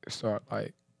start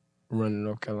like running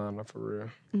North Carolina for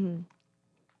real.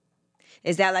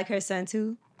 Is that like her son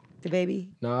too? The baby?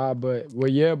 Nah, but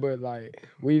like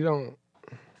we don't.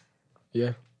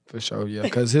 Yeah, for sure. Yeah,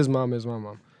 cause his mom is my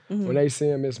mom. When they see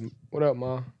him, it's what up,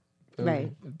 mom. Feel me?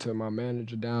 Right. To my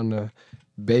manager down to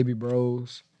baby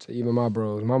bros to even my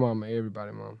bros. My mama,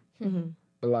 everybody, mom.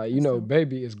 But like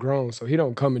baby is grown, so he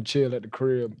don't come and chill at the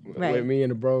crib Right. with me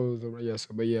and the bros. Yeah, so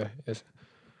but yeah, it's.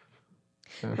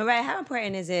 Mariah, how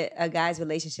important is it a guy's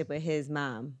relationship with his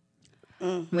mom?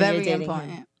 when you're Very dating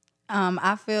important. him?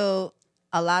 I feel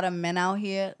a lot of men out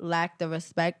here lack the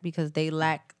respect because they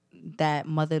lack that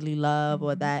motherly love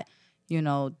or that,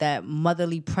 that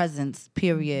motherly presence,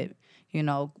 period.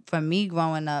 For me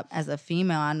growing up as a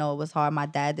female, I know it was hard. My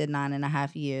dad did 9.5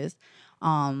 years.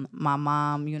 My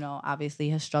mom, obviously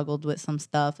has struggled with some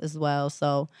stuff as well.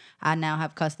 So I now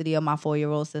have custody of my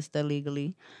 4-year-old sister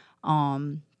legally.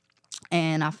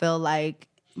 And I feel like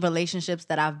relationships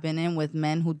that I've been in with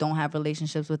men who don't have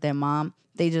relationships with their mom,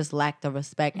 they just lack the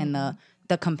respect and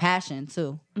the compassion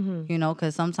too.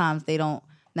 Because sometimes they don't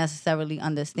necessarily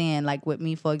understand. Like with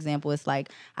me, for example, it's like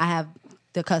I have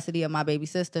the custody of my baby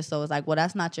sister, so it's like, well,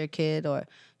 that's not your kid, or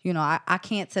I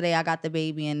can't today. I got the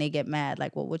baby, and they get mad.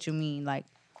 Like, well, what you mean? Like,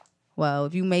 well,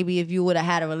 if you would have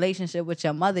had a relationship with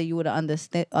your mother, you would have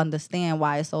understand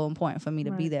why it's so important for me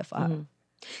to be there for her.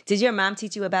 Did your mom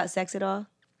teach you about sex at all?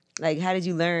 Like, how did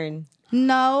you learn?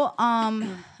 No,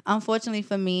 unfortunately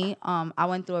for me, I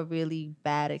went through a really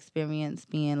bad experience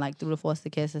being like through the foster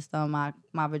care system. My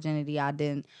virginity, I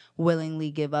didn't willingly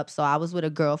give up. So I was with a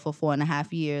girl for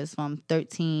 4.5 years, from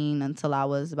 13 until I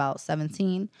was about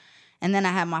 17. And then I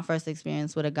had my first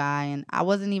experience with a guy, and I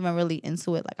wasn't even really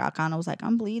into it. Like, I kind of was like,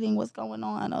 I'm bleeding. What's going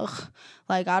on? Ugh.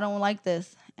 Like, I don't like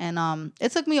this. And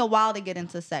it took me a while to get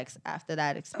into sex after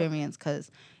that experience because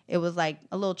it was, like,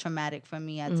 a little traumatic for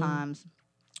me at times.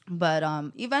 But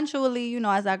eventually,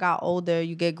 as I got older,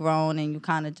 you get grown and you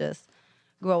kind of just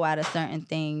grow out of certain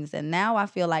things. And now I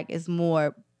feel like it's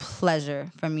more pleasure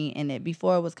for me in it.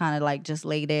 Before it was kind of like just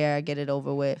lay there, get it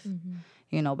over with,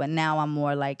 but now I'm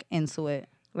more like into it.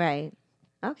 Right.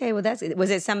 Okay, well, was it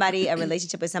a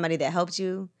relationship with somebody that helped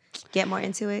you get more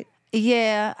into it?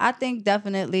 Yeah, I think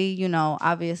definitely,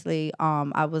 obviously,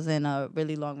 I was in a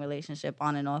really long relationship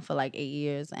on and off for like 8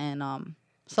 years. And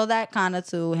so that kind of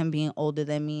too, him being older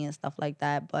than me and stuff like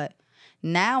that. But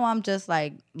now I'm just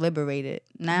like liberated.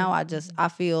 Now I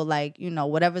feel like,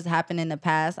 whatever's happened in the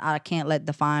past, I can't let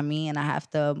define me, and I have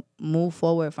to move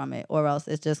forward from it, or else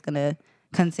it's just going to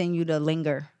continue to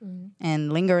linger.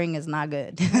 And lingering is not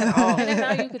good. And then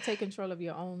now you could take control of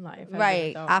your own life. as an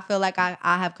Right. adult. I feel like I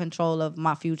have control of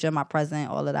my future, my present,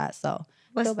 all of that. So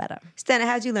I feel better. Stunna,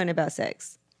 how'd you learn about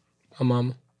sex? My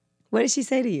mama. What did she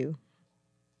say to you?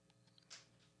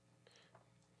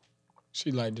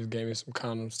 She like just gave me some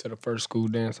condoms to the first school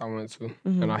dance I went to,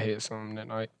 and I hit some that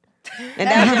night. And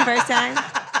that was your first time?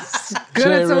 Good She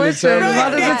ain't really intuition. tell me.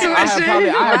 Mother's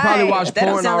intuition. I had probably watched That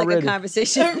don't porn sound like already. a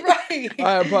conversation. Right.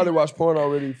 I had probably watched porn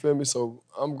already, you feel me? So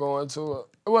I'm going to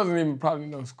it wasn't even probably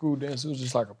no school dance. It was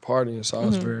just like a party in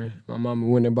Salisbury. My mama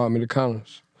went and bought me the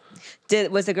condoms.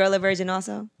 Was the girl a virgin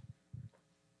also?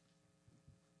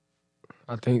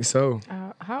 I think so.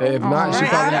 How If not, she right.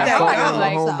 probably had How fun did that with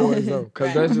my go? homeboys though.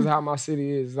 Cause that's just how my city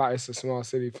is. Like it's a small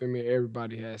city, feel me?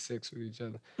 Everybody has sex with each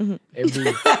other.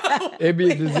 It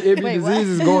be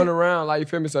diseases going around, like you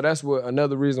feel me? So that's what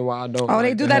another reason why I don't. Oh, they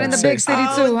like do to that have in the sex. big city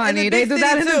too, honey. They do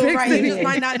that in the big right? city. You just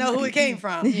might not know who it came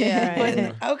from.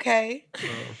 Yeah. But, okay.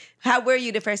 How were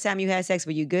you the first time you had sex?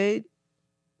 Were you good?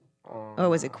 Or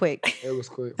was it quick? It was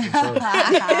quick for sure.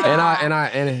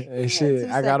 and shit,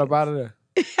 I got up out of there.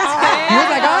 He was like, oh,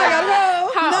 I gotta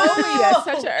go. How old were you at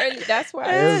such an early? That's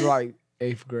why. It was like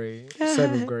 8th grade,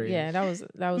 7th grade. Yeah, that was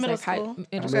Middle like school.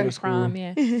 middle school prime.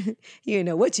 Yeah. You didn't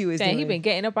know what you was Dang, doing. he been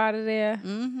getting up out of there.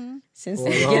 Since For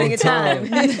the a beginning long of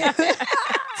time.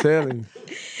 Telling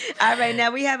you. All right,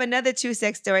 now we have another true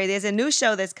sex story. There's a new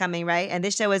show that's coming, right? And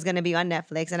this show is going to be on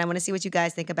Netflix, and I want to see what you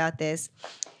guys think about this.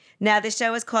 Now, the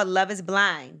show is called Love is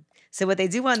Blind. So what they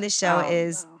do on this show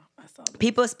is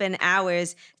people spend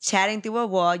hours chatting through a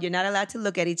wall. You're not allowed to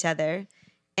look at each other.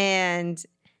 And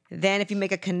then if you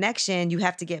make a connection, you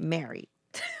have to get married.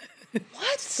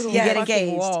 What? You get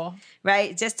engaged, Wall.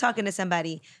 right? Just talking to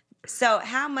somebody. So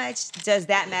how much does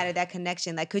that matter, that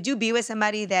connection? Like, could you be with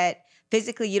somebody that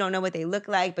physically you don't know what they look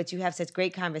like, but you have such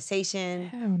great conversation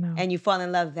Hell no. and you fall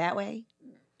in love that way?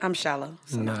 I'm shallow.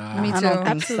 So. Nah. Me too. I don't think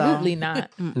Absolutely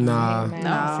not. Nah.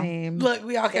 No. Same. Look,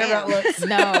 we all care about looks.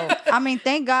 No. I mean,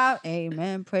 thank God,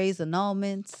 amen, praise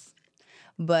annulments.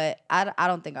 But I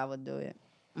don't think I would do it.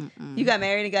 You got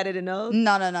married and got it annulled?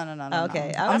 No.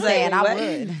 Okay. I I'm was like, saying wait, I what?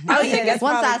 would. I think that's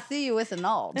Once I probably- see you, it's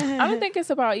annulled. I don't think it's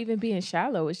about even being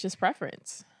shallow. It's just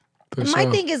preference. For My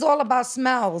sure. thing is all about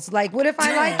smells. Like, what if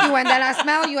I like you and then I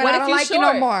smell you and What I if don't you like you no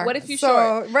short? more? What if you so,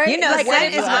 short? Right? You know, like,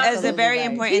 scent you're is a absolutely very right.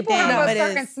 important people thing. No, have it a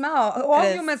certain is. smell. All It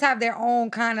is. humans have their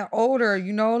own kind of odor,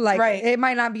 you know? Like, Right. it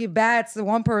might not be bad to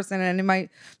one person and it might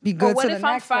be But good what to the if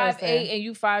I'm next 5'8" person. and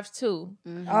you 5'2"?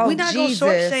 Oh, we not Jesus.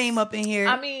 gonna short shame up in here.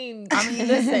 I mean,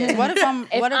 listen. What if I'm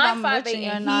If I'm rich 5'8" and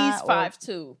you're and not? he's or-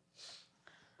 5'2",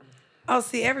 oh,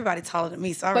 see, everybody taller than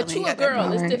me, so I but really you ain't a got that girl,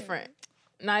 problem. it's different.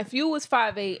 Now, if you was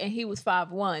 5'8" and he was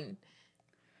 5'1",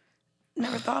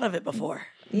 Never thought of it before.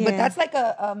 Yeah. But that's like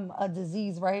a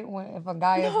disease, right? When, if a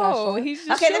guy is that no, short. he's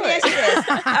just Okay, let me ask short.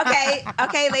 you this.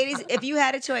 Okay, ladies, if you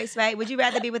had a choice, right, would you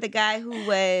rather be with a guy who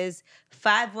was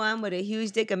 5'1" with a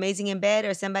huge dick, amazing in bed,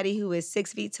 or somebody who is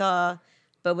 6 feet tall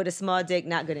but with a small dick,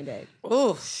 not good in bed?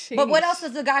 Ooh. But what else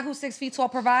does the guy who's 6 feet tall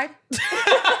provide? Is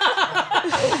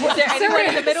there anyone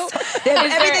in the middle?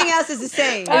 Everything else is the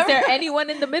same. Is there anyone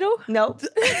in the middle? Nope.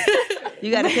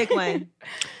 You got to pick one.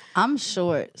 I'm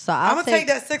short, so I'm I'll gonna take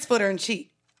that 6-footer and cheat.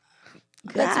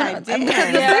 God damn.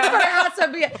 Has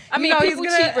to be, I mean, you know, he's people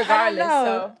gonna- cheat I don't regardless.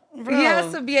 know. So He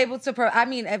has to be able to. I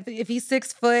mean, if he's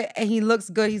 6 foot and he looks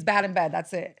good, he's bad in bed.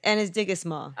 That's it. And his dick is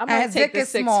small. I'm And gonna his take dick the is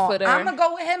small. 6-footer. I'm gonna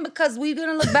go with him because we're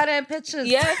gonna look better in pictures.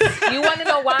 Yes. You want to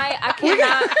know why I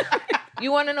cannot?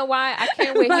 You want to know why I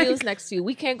can't wear heels next to you?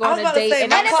 We can't go I on was a about to date. say, and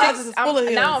my I'm closet is full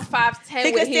of now I'm heels. 5'10"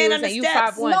 They with can stand heels on the and you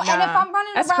steps. 5'1". No, and if Nah, I'm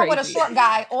running that's around with a crazy. short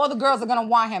guy, all the girls are gonna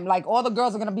want him. Like all the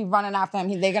girls are gonna be running after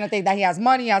him. They're gonna think that he has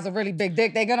money, he has a really big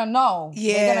dick. They're gonna know.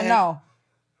 Yeah. They're gonna know.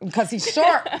 Because he's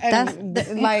short. And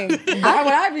like, why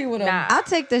would I be with him? Nah. I'll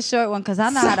take the short one because I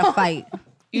know how to fight.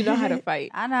 You know how to fight.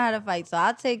 I know how to fight, so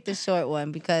I'll take the short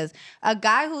one because a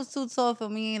guy who's too tall for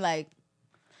me, like,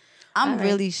 I'm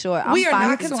really short. We are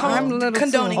not 5'2". I'm a little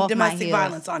condoning off my domestic heels.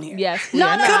 violence on here. Yes. No,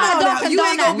 we are. no, Come I on don't now, you condone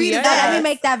ain't gonna that. beat his Let me ass.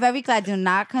 make that very clear. I do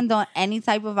not condone any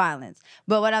type of violence.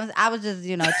 But what I was just,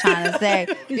 trying to say,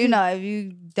 if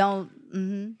you don't, Yeah,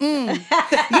 and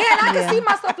I can see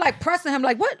myself like pressing him,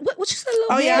 like, what you said, little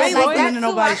Oh yeah, Yeah, I ain't like listening that to too.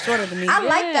 nobody shorter than me. I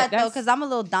like Yeah, that though that's- because I'm a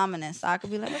little dominant, so I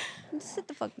could be like, sit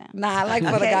the fuck down. Nah, I like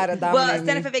for the Okay. guy to Well, dominate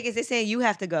Stunna me. for Vegas, they're saying you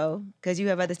have to go because you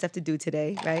have other stuff to do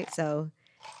today, right? So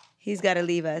he's got to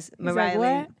leave us. Mariah what?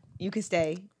 Lynn, you can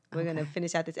stay. We're going to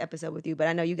finish out this episode with you, but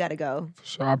I know you got to go.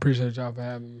 So I appreciate y'all for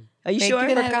having me. Are you Thank sure?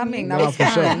 you for coming. That No, was for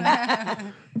sure.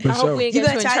 fun. For I hope sure. we ain't You get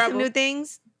going you to in try some trouble. new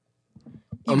things?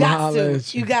 You I'ma got holler to.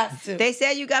 at you. You got to. They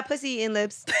said you got pussy eating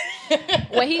lips.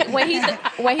 When he does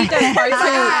part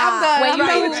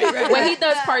two, when he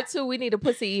does part 2, we need a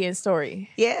pussy eating story.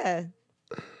 Yeah.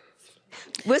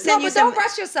 We'll No, send you but some. don't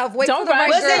rush yourself. Wait Don't for the right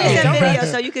rush. We'll send you girl. some Don't videos rush.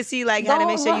 so you can see like how to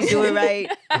make sure you Don't do it right.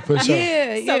 For sure.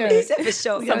 Yeah, He yeah. said for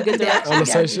sure. Some good direction. I'm gonna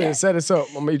say shit. Set us up.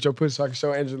 I'm gonna eat your pussy so I can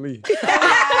show Angela Yee. Thank you.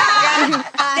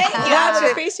 I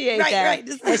would appreciate Right, that. right.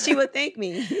 And she would thank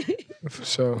me. For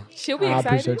sure. She'll be I excited.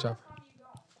 appreciate y'all.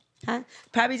 Huh?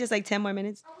 Probably just like 10 more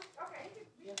minutes.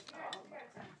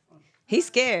 He's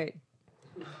scared.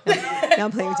 No,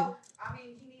 I'm playing with you. I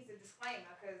mean, he needs a disclaimer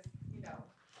because,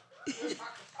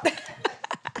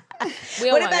 We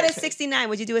don't What want about it. a 69?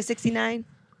 Would you do a 69?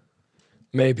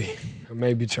 Maybe.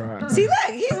 Maybe try. See, look,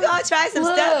 he's gonna try some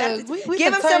stuff. we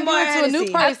Give can him some turn more you into a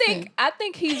new Hennessy. I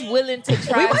think he's willing to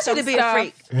try We want you some to be a stuff.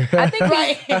 freak.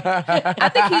 I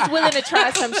think he's willing to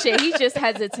try some shit. He's just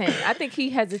hesitant. I think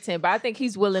he's hesitant, but I think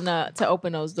he's willing to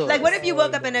open those doors. Like, what if you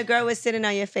woke up and a girl was sitting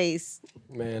on your face?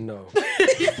 Man, no.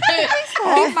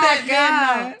 oh my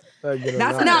God. That's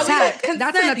an attack.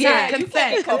 That's an Yeah, attack. you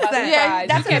can't be caught by surprise. Yeah,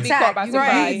 that's you can't an be caught by attack. surprise.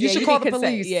 Right. You Yeah, should call need the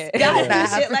consent. police. Yeah. Guys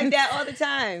do shit like that all the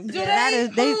time. Do that is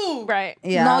they. Right.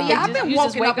 Yeah. No, yeah, I've You been just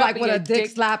woken wake up up like and with your a dick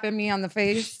dick- slapping me on the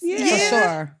face. Yeah. For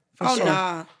sure. For Oh, sure.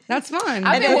 nah. That's fun.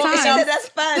 I've been Good woken She times. said that's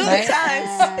fun. Good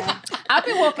times. I've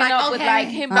been woken Like, up with okay. like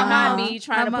him behind me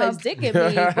trying to I'm put his up. dick in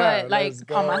me, but like Let's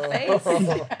on my go.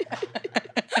 face.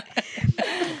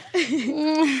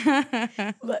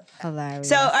 Hilarious.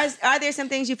 So are there some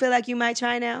things you feel like you might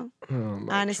try now?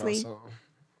 Honestly?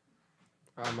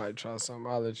 I might try something.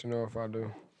 I'll let you know if I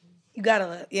do. You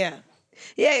gotta, yeah.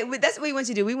 Yeah, that's what we want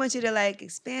you to do. We want you to like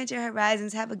expand your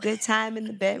horizons, have a good time in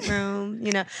the bedroom.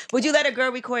 You know, would you let a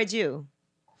girl record you,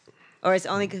 or it's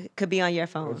only could be on your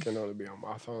phone? It can only be on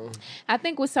my phone. I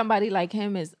think with somebody like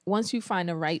him is once you find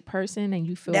the right person and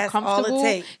you feel That's all it comfortable,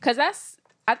 takes. because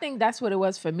I think that's what it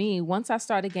was for me. Once I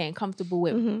started getting comfortable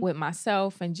with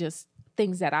myself and just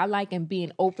things that I like and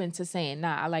being open to saying,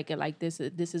 nah, I like it like this.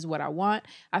 This is what I want.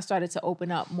 I started to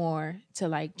open up more to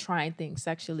like trying things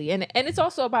sexually. And it's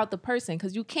also about the person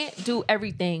because you can't do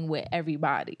everything with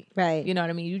everybody. Right. You know what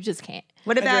I mean? You just can't.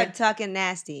 What about Agreed. talking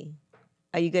nasty?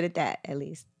 Are you good at that at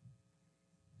least?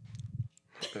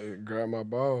 Hey, grab my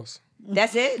balls.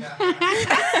 That's it?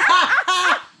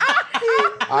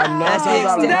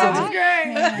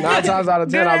 Nine times out of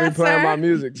 10, I'll be playing answer. my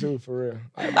music too, for real.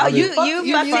 Like, Oh, you fuck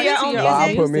to your own No, I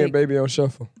put music? me and Baby on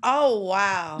shuffle Oh,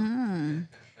 wow.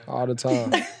 all the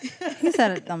time. He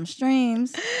said it, them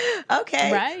streams.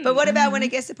 Okay. Right. But what about when it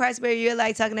gets to parts where you're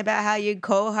like talking about how you're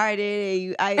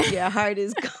cold-hearted and your heart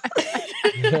is cold?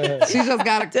 She just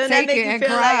gotta Doesn't that take make it you and feel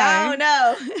cry. like, I don't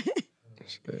know?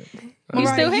 You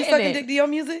still you hitting sucking it. dick to your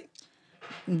music?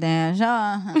 Damn,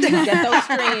 sure. Get those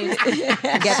streams.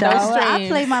 Get So, those I streams.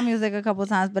 played my music a couple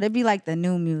times, but it'd be like the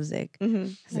new music.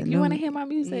 Like, you want to hear my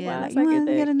music? Yeah, while I like, suck you your want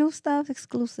to dick? hear the new stuff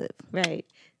exclusive. Right.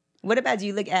 What about do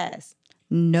you lick ass?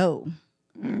 No.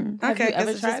 Have Okay, you ever because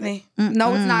it's tried just it? me.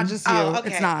 No, it's not just you. Oh,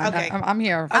 okay, It's not. okay. I'm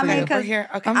here. For I mean, you. We're here.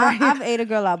 Okay. I've ate a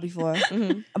girl out before,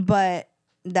 but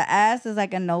the ass is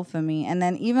like a no for me. And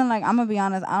then even like, I'm going to be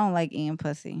honest, I don't like eating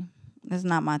pussy. It's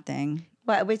not my thing.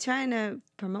 Well, we're trying to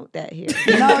promote that here.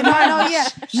 No, yeah.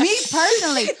 Me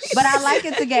personally, but I like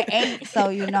it to get ate, so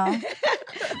you know.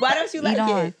 Why don't you like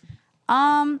Eat it?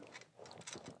 on.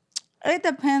 It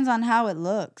depends on how it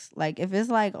looks. Like if it's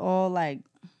like all like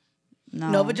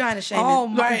No vagina shaming. Oh,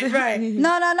 my right, God. right.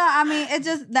 No. I mean, it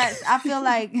just that I feel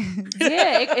like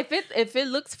Yeah, if it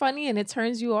looks funny and it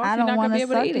turns you off, I you're don't not gonna want be to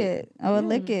able to suck eat it. or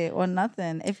lick it or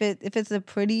nothing. If it's a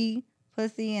pretty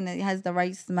pussy and it has the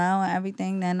right smell and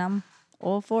everything, then I'm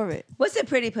all for it. What's a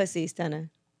pretty pussy, Stunna?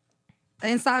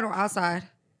 Inside or outside?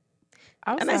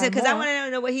 I'm asking because I want to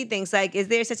know what he thinks. Like, is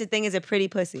there such a thing as a pretty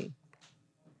pussy?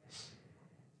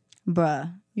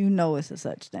 Bruh, you know it's a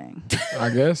such thing. I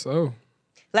guess so.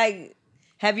 Like,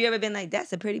 have you ever been like,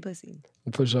 that's a pretty pussy?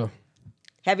 For sure.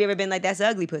 Have you ever been like, that's an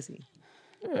ugly pussy?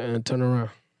 And turn around.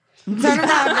 Turn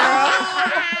around,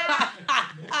 girl.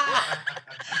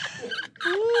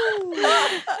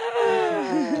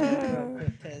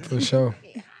 For sure.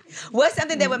 What's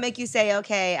something that would make you say,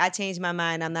 okay, I changed my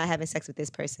mind, I'm not having sex with this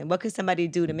person? What could somebody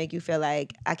do to make you feel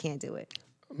like, I can't do it?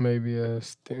 Maybe a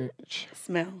stench.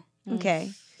 Smell.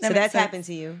 Okay. That So makes that's sense. happened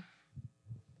to you.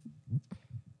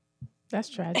 That's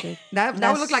tragic. That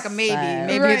would look like a maybe. sad.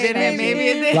 Maybe Right, it didn't. Maybe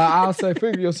it did. Like I'll say,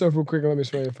 finger yourself real quick and let me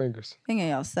smell your fingers. Finger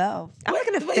yourself. I'm not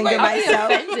going to wait, finger I'll be myself.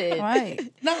 Offended.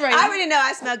 Right. Not right. I already know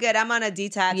I smell good. I'm on a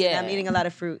detox Yeah. and I'm eating a lot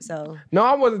of fruit, so. No,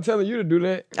 I wasn't telling you to do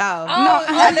that. Oh.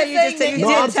 I thought you just said you No,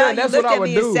 did I'm tell saying you that's looked what I at would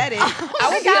me do. and said it. I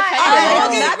would be I'm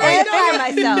offended. not going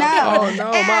to finger myself.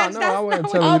 Oh no, I wasn't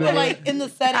telling Oh, you but that. like in the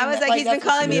setting. I was like, he's been that's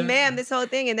what calling me Yeah. ma'am this whole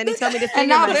thing, and then he told me to And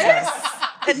finger now myself. this.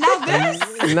 And now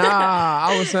this. Nah,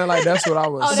 I was saying like that's what I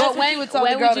was. Oh, that's But what when you would tell the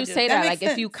when girl would to you do. say That that? makes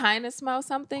Like if you sense. kind of smell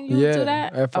something, you would do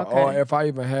that. Or if I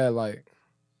even had like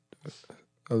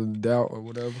a doubt or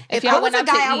whatever. If y'all I was went a up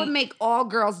to guy, I eat- would make all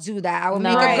girls do that. I would No.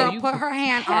 make a Right. girl You- put her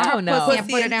hand on Hell her no. pussy and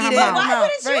put it in her Eat it. mouth. Why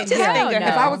wouldn't you Right. just Hell finger no.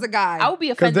 her? If I was a guy. I would be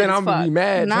Because offended then as I'm gonna be fuck.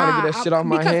 mad trying to get that shit off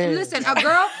my because, hand. Listen, a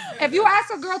girl, if you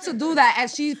ask a girl to do that and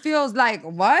she feels like,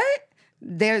 what?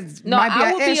 There's No, might be I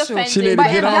an would be issue. offended. She need to But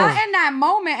get if on. you're in that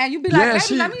moment and you be like, Yeah, baby,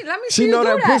 she- let me she see you know do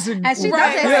that pussy- and she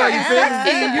Right, does it. right. Yeah, you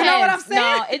feel me? It You know what I'm depends.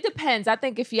 saying? No, it depends. I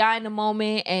think if y'all in the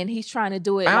moment and he's trying to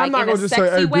do it And I'm like not in gonna a just say,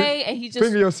 sexy hey, way, and he just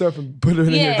finger yourself and put it in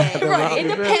your yeah, goddamn right. mouth. It You feel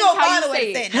me? depends He gonna how find a you way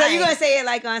say to it. say So you're gonna say it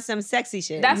like on some sexy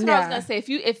shit. That's what I was Yeah. gonna say.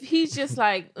 If he's just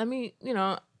like, let me,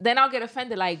 then I'll get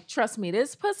offended. Like, trust me,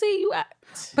 this pussy, you.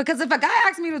 Because if a guy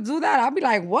asks me to do that, I'll be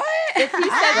like, what? If he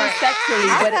says it sexually,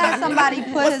 I've but had somebody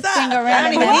put his up? finger in I don't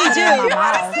and even then need put it in you. my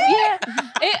mouth.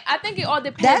 yeah, I think it all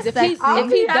depends. That's If he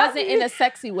sexy. does it in a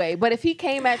sexy way, but if he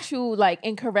came at you like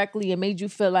incorrectly and made you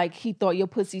feel like he thought your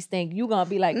pussy stink, you gonna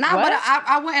be like, Nah, what? but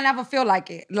I wouldn't ever feel like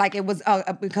it was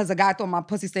because a guy thought my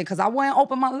pussy stink. Because I wouldn't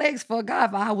open my legs for a guy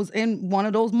if I was in one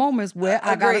of those moments where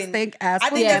I got a stink ass I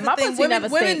pussy. think that's my the thing. pussy never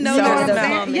Women stinks. know You know that what I'm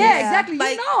about. saying? Yeah, exactly.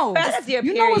 Like, you know. That's your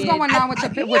You know what's period. going on with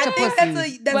your I pussy.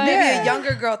 think that's maybe a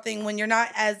younger girl thing when you're not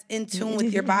as in tune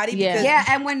with your body. Yeah. Because Yeah,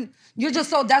 and when you're just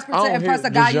so desperate I to don't impress hear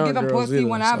a guy, just you young give him girls pussy either,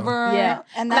 whenever. Yeah.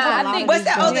 And Nah, that's I a lot think- of What's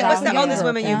these the girls out here. oldest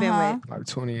woman you've been with? Like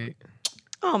 28.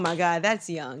 Oh my God, that's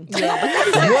young. he said, I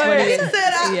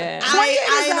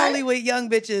ain't is only with young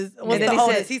bitches. What's And then the he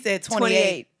oldest? said He said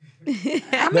 28. I mean,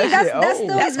 That that's shit still old.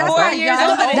 That's that's 4 not years young.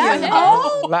 older than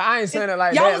That's you. old. Like I ain't saying it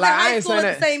like Y'all that. was in Like I high ain't school saying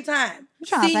at the that. same time.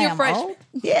 trying to say Senior I'm freshman. old?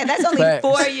 Yeah, that's only Facts.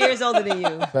 4 years older than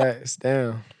you. Facts.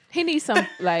 Damn. He needs some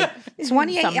like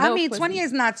 28. some I milk mean, pussy. 28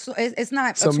 is not. It's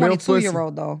not Some a milk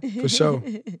 22-year-old though. For sure.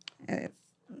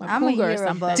 I'm a cougar or year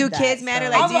something. above Do that, kids matter?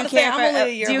 so- Like, I was do you about to say, care I'm for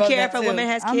only a year do you above care that, if a too. woman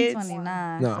has I'm kids?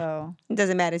 29, No. so It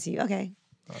doesn't matter to you. Okay.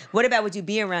 What about would you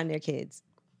be around their kids?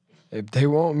 If they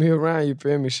want me around, you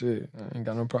feel me? Shit, I ain't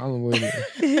got no problem with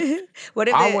it. What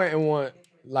if I they- wouldn't want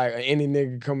like any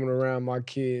nigga coming around my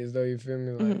kids though. You feel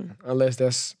me? Like unless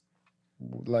that's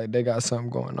like they got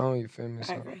something going on. You feel me? I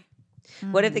So. agree.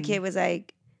 What if the kid was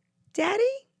like, "Daddy"?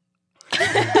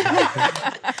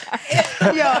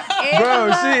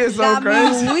 Bro, she is so got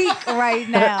crazy. me weak right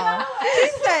now. He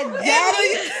said,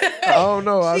 "Daddy." I don't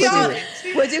know. I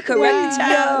see. Would you correct the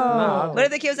child? Nah, What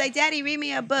if the kid was like, "Daddy, read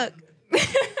me a book"?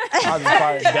 I'll just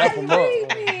probably dap him up.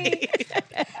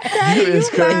 You is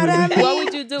crazy. What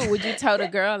would you do? Would you tell the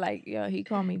girl like, yo, he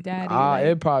called me daddy? Like,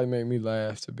 It'd probably make me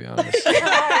laugh, to be honest.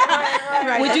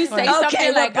 would you say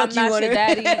something like, I'm what book you not wanna- your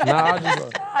daddy? Nah,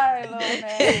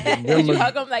 I just Would you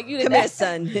hug him like you the Come here, daddy?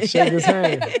 son. shake his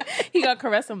hand. He gonna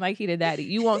caress him like he the daddy.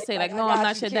 You won't say like, no, I'm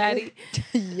not your daddy.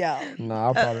 Yo. Nah,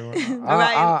 I probably won't.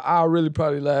 Mariah? I'll really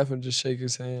probably laugh and just shake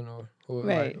his hand or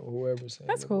Right. whoever's saying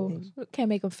That's it. cool. Can't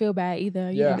make him feel bad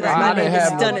either. You Yeah, can- Right, my I didn't nigga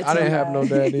have Stunna no, I didn't too. have no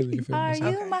dad either. You feel Are me? So-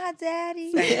 you my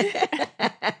daddy?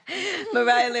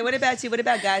 Mariah Lynn, what about you? What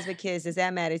about guys with kids? Does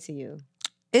that matter to you?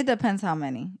 It depends how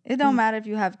many. It don't matter if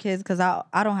you have kids because I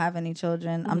don't have any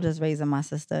children. I'm just raising my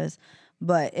sisters.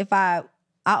 But if I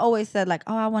always said like,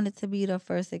 oh, I want it to be the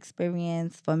first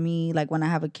experience for me. Like when I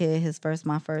have a kid, his first,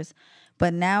 my first.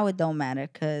 But now it don't matter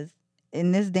because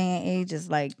in this day and age, it's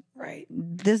like Right.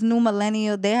 this new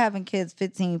millennial, they're having kids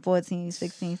 15, 14,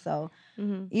 16. So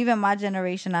even my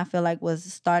generation, I feel like was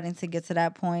starting to get to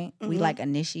that point. We like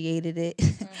initiated it.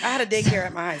 I had a daycare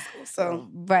at my high school, so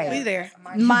Right. we there.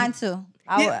 Mine too.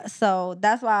 Yeah. So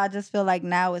that's why I just feel like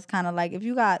now it's kind of like if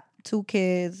you got 2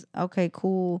 kids, okay,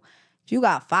 cool. If you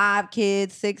got 5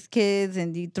 kids, 6 kids,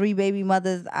 and the 3 baby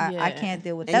mothers, I Yeah. can't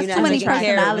deal with And that. you're That's not too many taking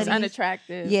care of them. It's personalities.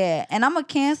 unattractive. Yeah, and I'm a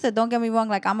Cancer. Don't get me wrong.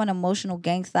 Like I'm an emotional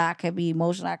gangster. I could be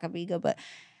emotional. I could be good, but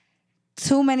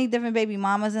too many different baby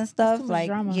mamas and stuff. too much Like,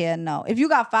 drama. yeah, no. If you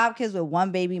got 5 kids with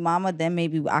 1 baby mama, then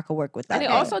maybe I could work with that. And it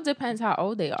also depends how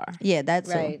old they are. yeah, that's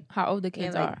Right. How old the Yeah,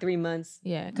 kids like are. 3 months.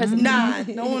 Yeah, because Nah,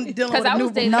 no one dealing with I a was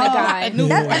newborn. dating No, a guy.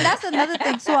 that's another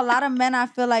thing too. A lot of men, I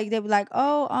feel like they be like,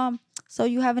 "Oh, so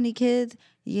you have any kids?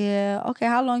 Yeah, okay.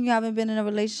 How long you haven't been in a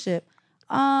relationship?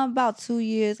 About 2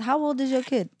 years. How old is your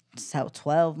kid? So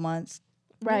 12 months.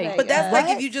 right. But that's like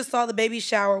What? if you just saw the baby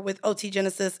shower with OT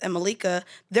Genesis and Malika,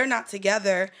 they're not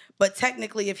together. But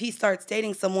technically, if he starts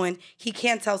dating someone, he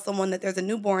can't tell someone that there's a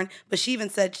newborn. But she even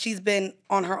said she's been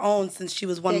on her own since she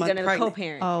was 1 They're month gonna pregnant.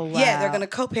 co-parent. Oh wow. Yeah, they're going to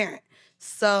co-parent.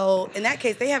 So in that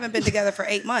case, they haven't been together for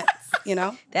 8 months, you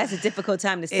know? That's a difficult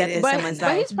time to step It in is. But, someone's but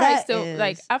life. he's probably That still is-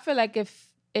 like. I feel like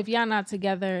if y'all not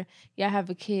together, y'all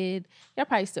have a kid, y'all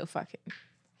probably still fucking.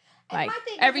 Like My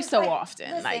thing is every just so like, often.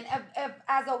 Listen, Like if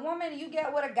as a woman you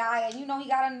get with a guy and you know he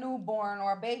got a newborn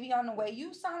or a baby on the way,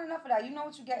 you signing up for that. You know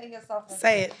what you getting yourself into.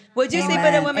 Say it. Would you sleep with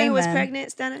a Amen. woman who was Amen.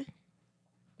 pregnant, Stunna?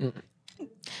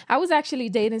 I was actually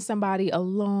dating somebody a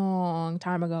long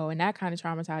time ago, and that kind of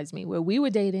traumatized me. Where we were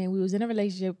dating, we was in a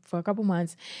relationship for a couple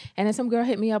months, and then some girl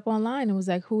hit me up online and was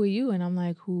like, "Who are you?" And I'm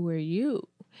like, "Who are you?"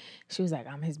 She was like,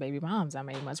 "I'm his baby mom's. I'm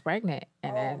 8 months pregnant."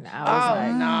 And then I was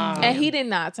like, no. and he did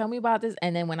not tell me about this.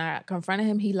 And then when I confronted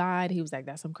him, he lied. He was like,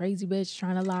 "That's some crazy bitch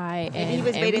trying to lie." And he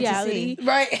was in waiting to reality, see.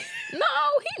 Right. no,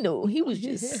 he knew. He was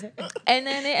just. And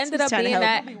then it ended up trying to being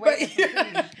help.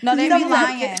 that. No, they be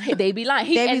lying. They be lying.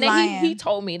 They be And then lying. he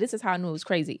told me, this is how I knew it was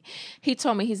crazy. He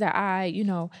told me, he said, I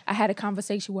had a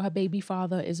conversation with her baby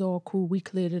father. It's all cool. We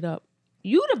cleared it up.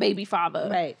 you the baby father.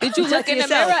 Right. Did you look in the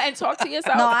yourself. mirror and talk to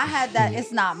yourself? No, I had that.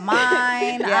 It's not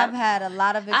mine. Yeah. I've had a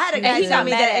lot of I had a excuses. guy he got tell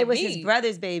me mad that at it was me. his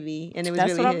brother's baby, and it was That's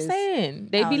really what I'm his. saying.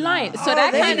 They be no. lying. So Oh,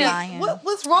 that they kind be of lying.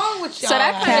 what's wrong with y'all? so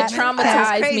that kind of That's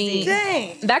traumatized crazy. me.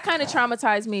 Dang. That kind of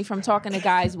traumatized me from talking to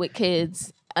guys with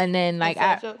kids. And then like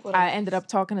That's a joke. What I else? ended up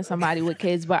talking to somebody with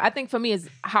kids. But I think for me is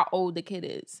how old the kid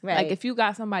is. Right. Like if you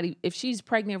got somebody, if she's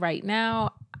pregnant right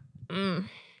now, if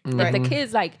Right. the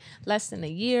kid's like less than a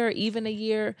year, even a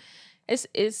year,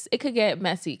 it could get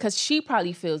messy because she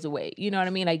probably feels away. You know what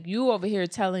I mean? Like you over here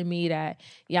telling me that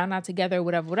y'all not together,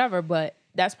 whatever, but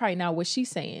that's probably not what she's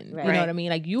saying. Right. You know what I mean?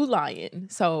 Like you lying.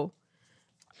 So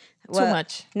Well, too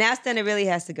much. Now Stunna really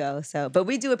has to go. So, but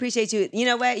we do appreciate you. You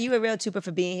know what? You a real trooper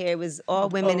for being here. It was all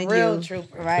women A and real you.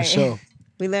 trooper. For Right. sure.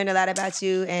 We learned a lot about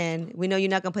you, and we know you're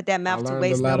not gonna put that I mouth to learned a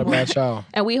waste lot no more. about y'all.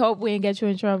 And we hope we didn't get you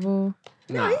in trouble.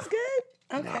 No, he's good.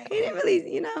 Okay. He didn't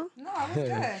really, you know. No, I was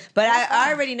good. But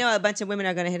I already know a bunch of women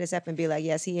are gonna hit us up and be like,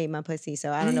 "Yes, he ate my pussy."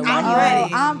 So I don't know why. I'm he ready.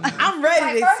 wouldn't. I'm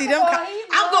ready to First see of them. all,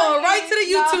 I'm going right to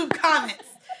the YouTube comments.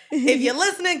 If you're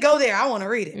listening, go there. I want to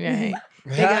read it. Right.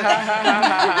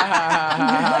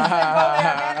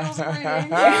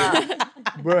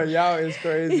 Bro, y'all is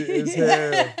crazy as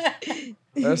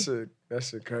hell. That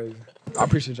shit crazy. I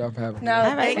appreciate y'all for having me. No,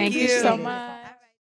 Thank you so much.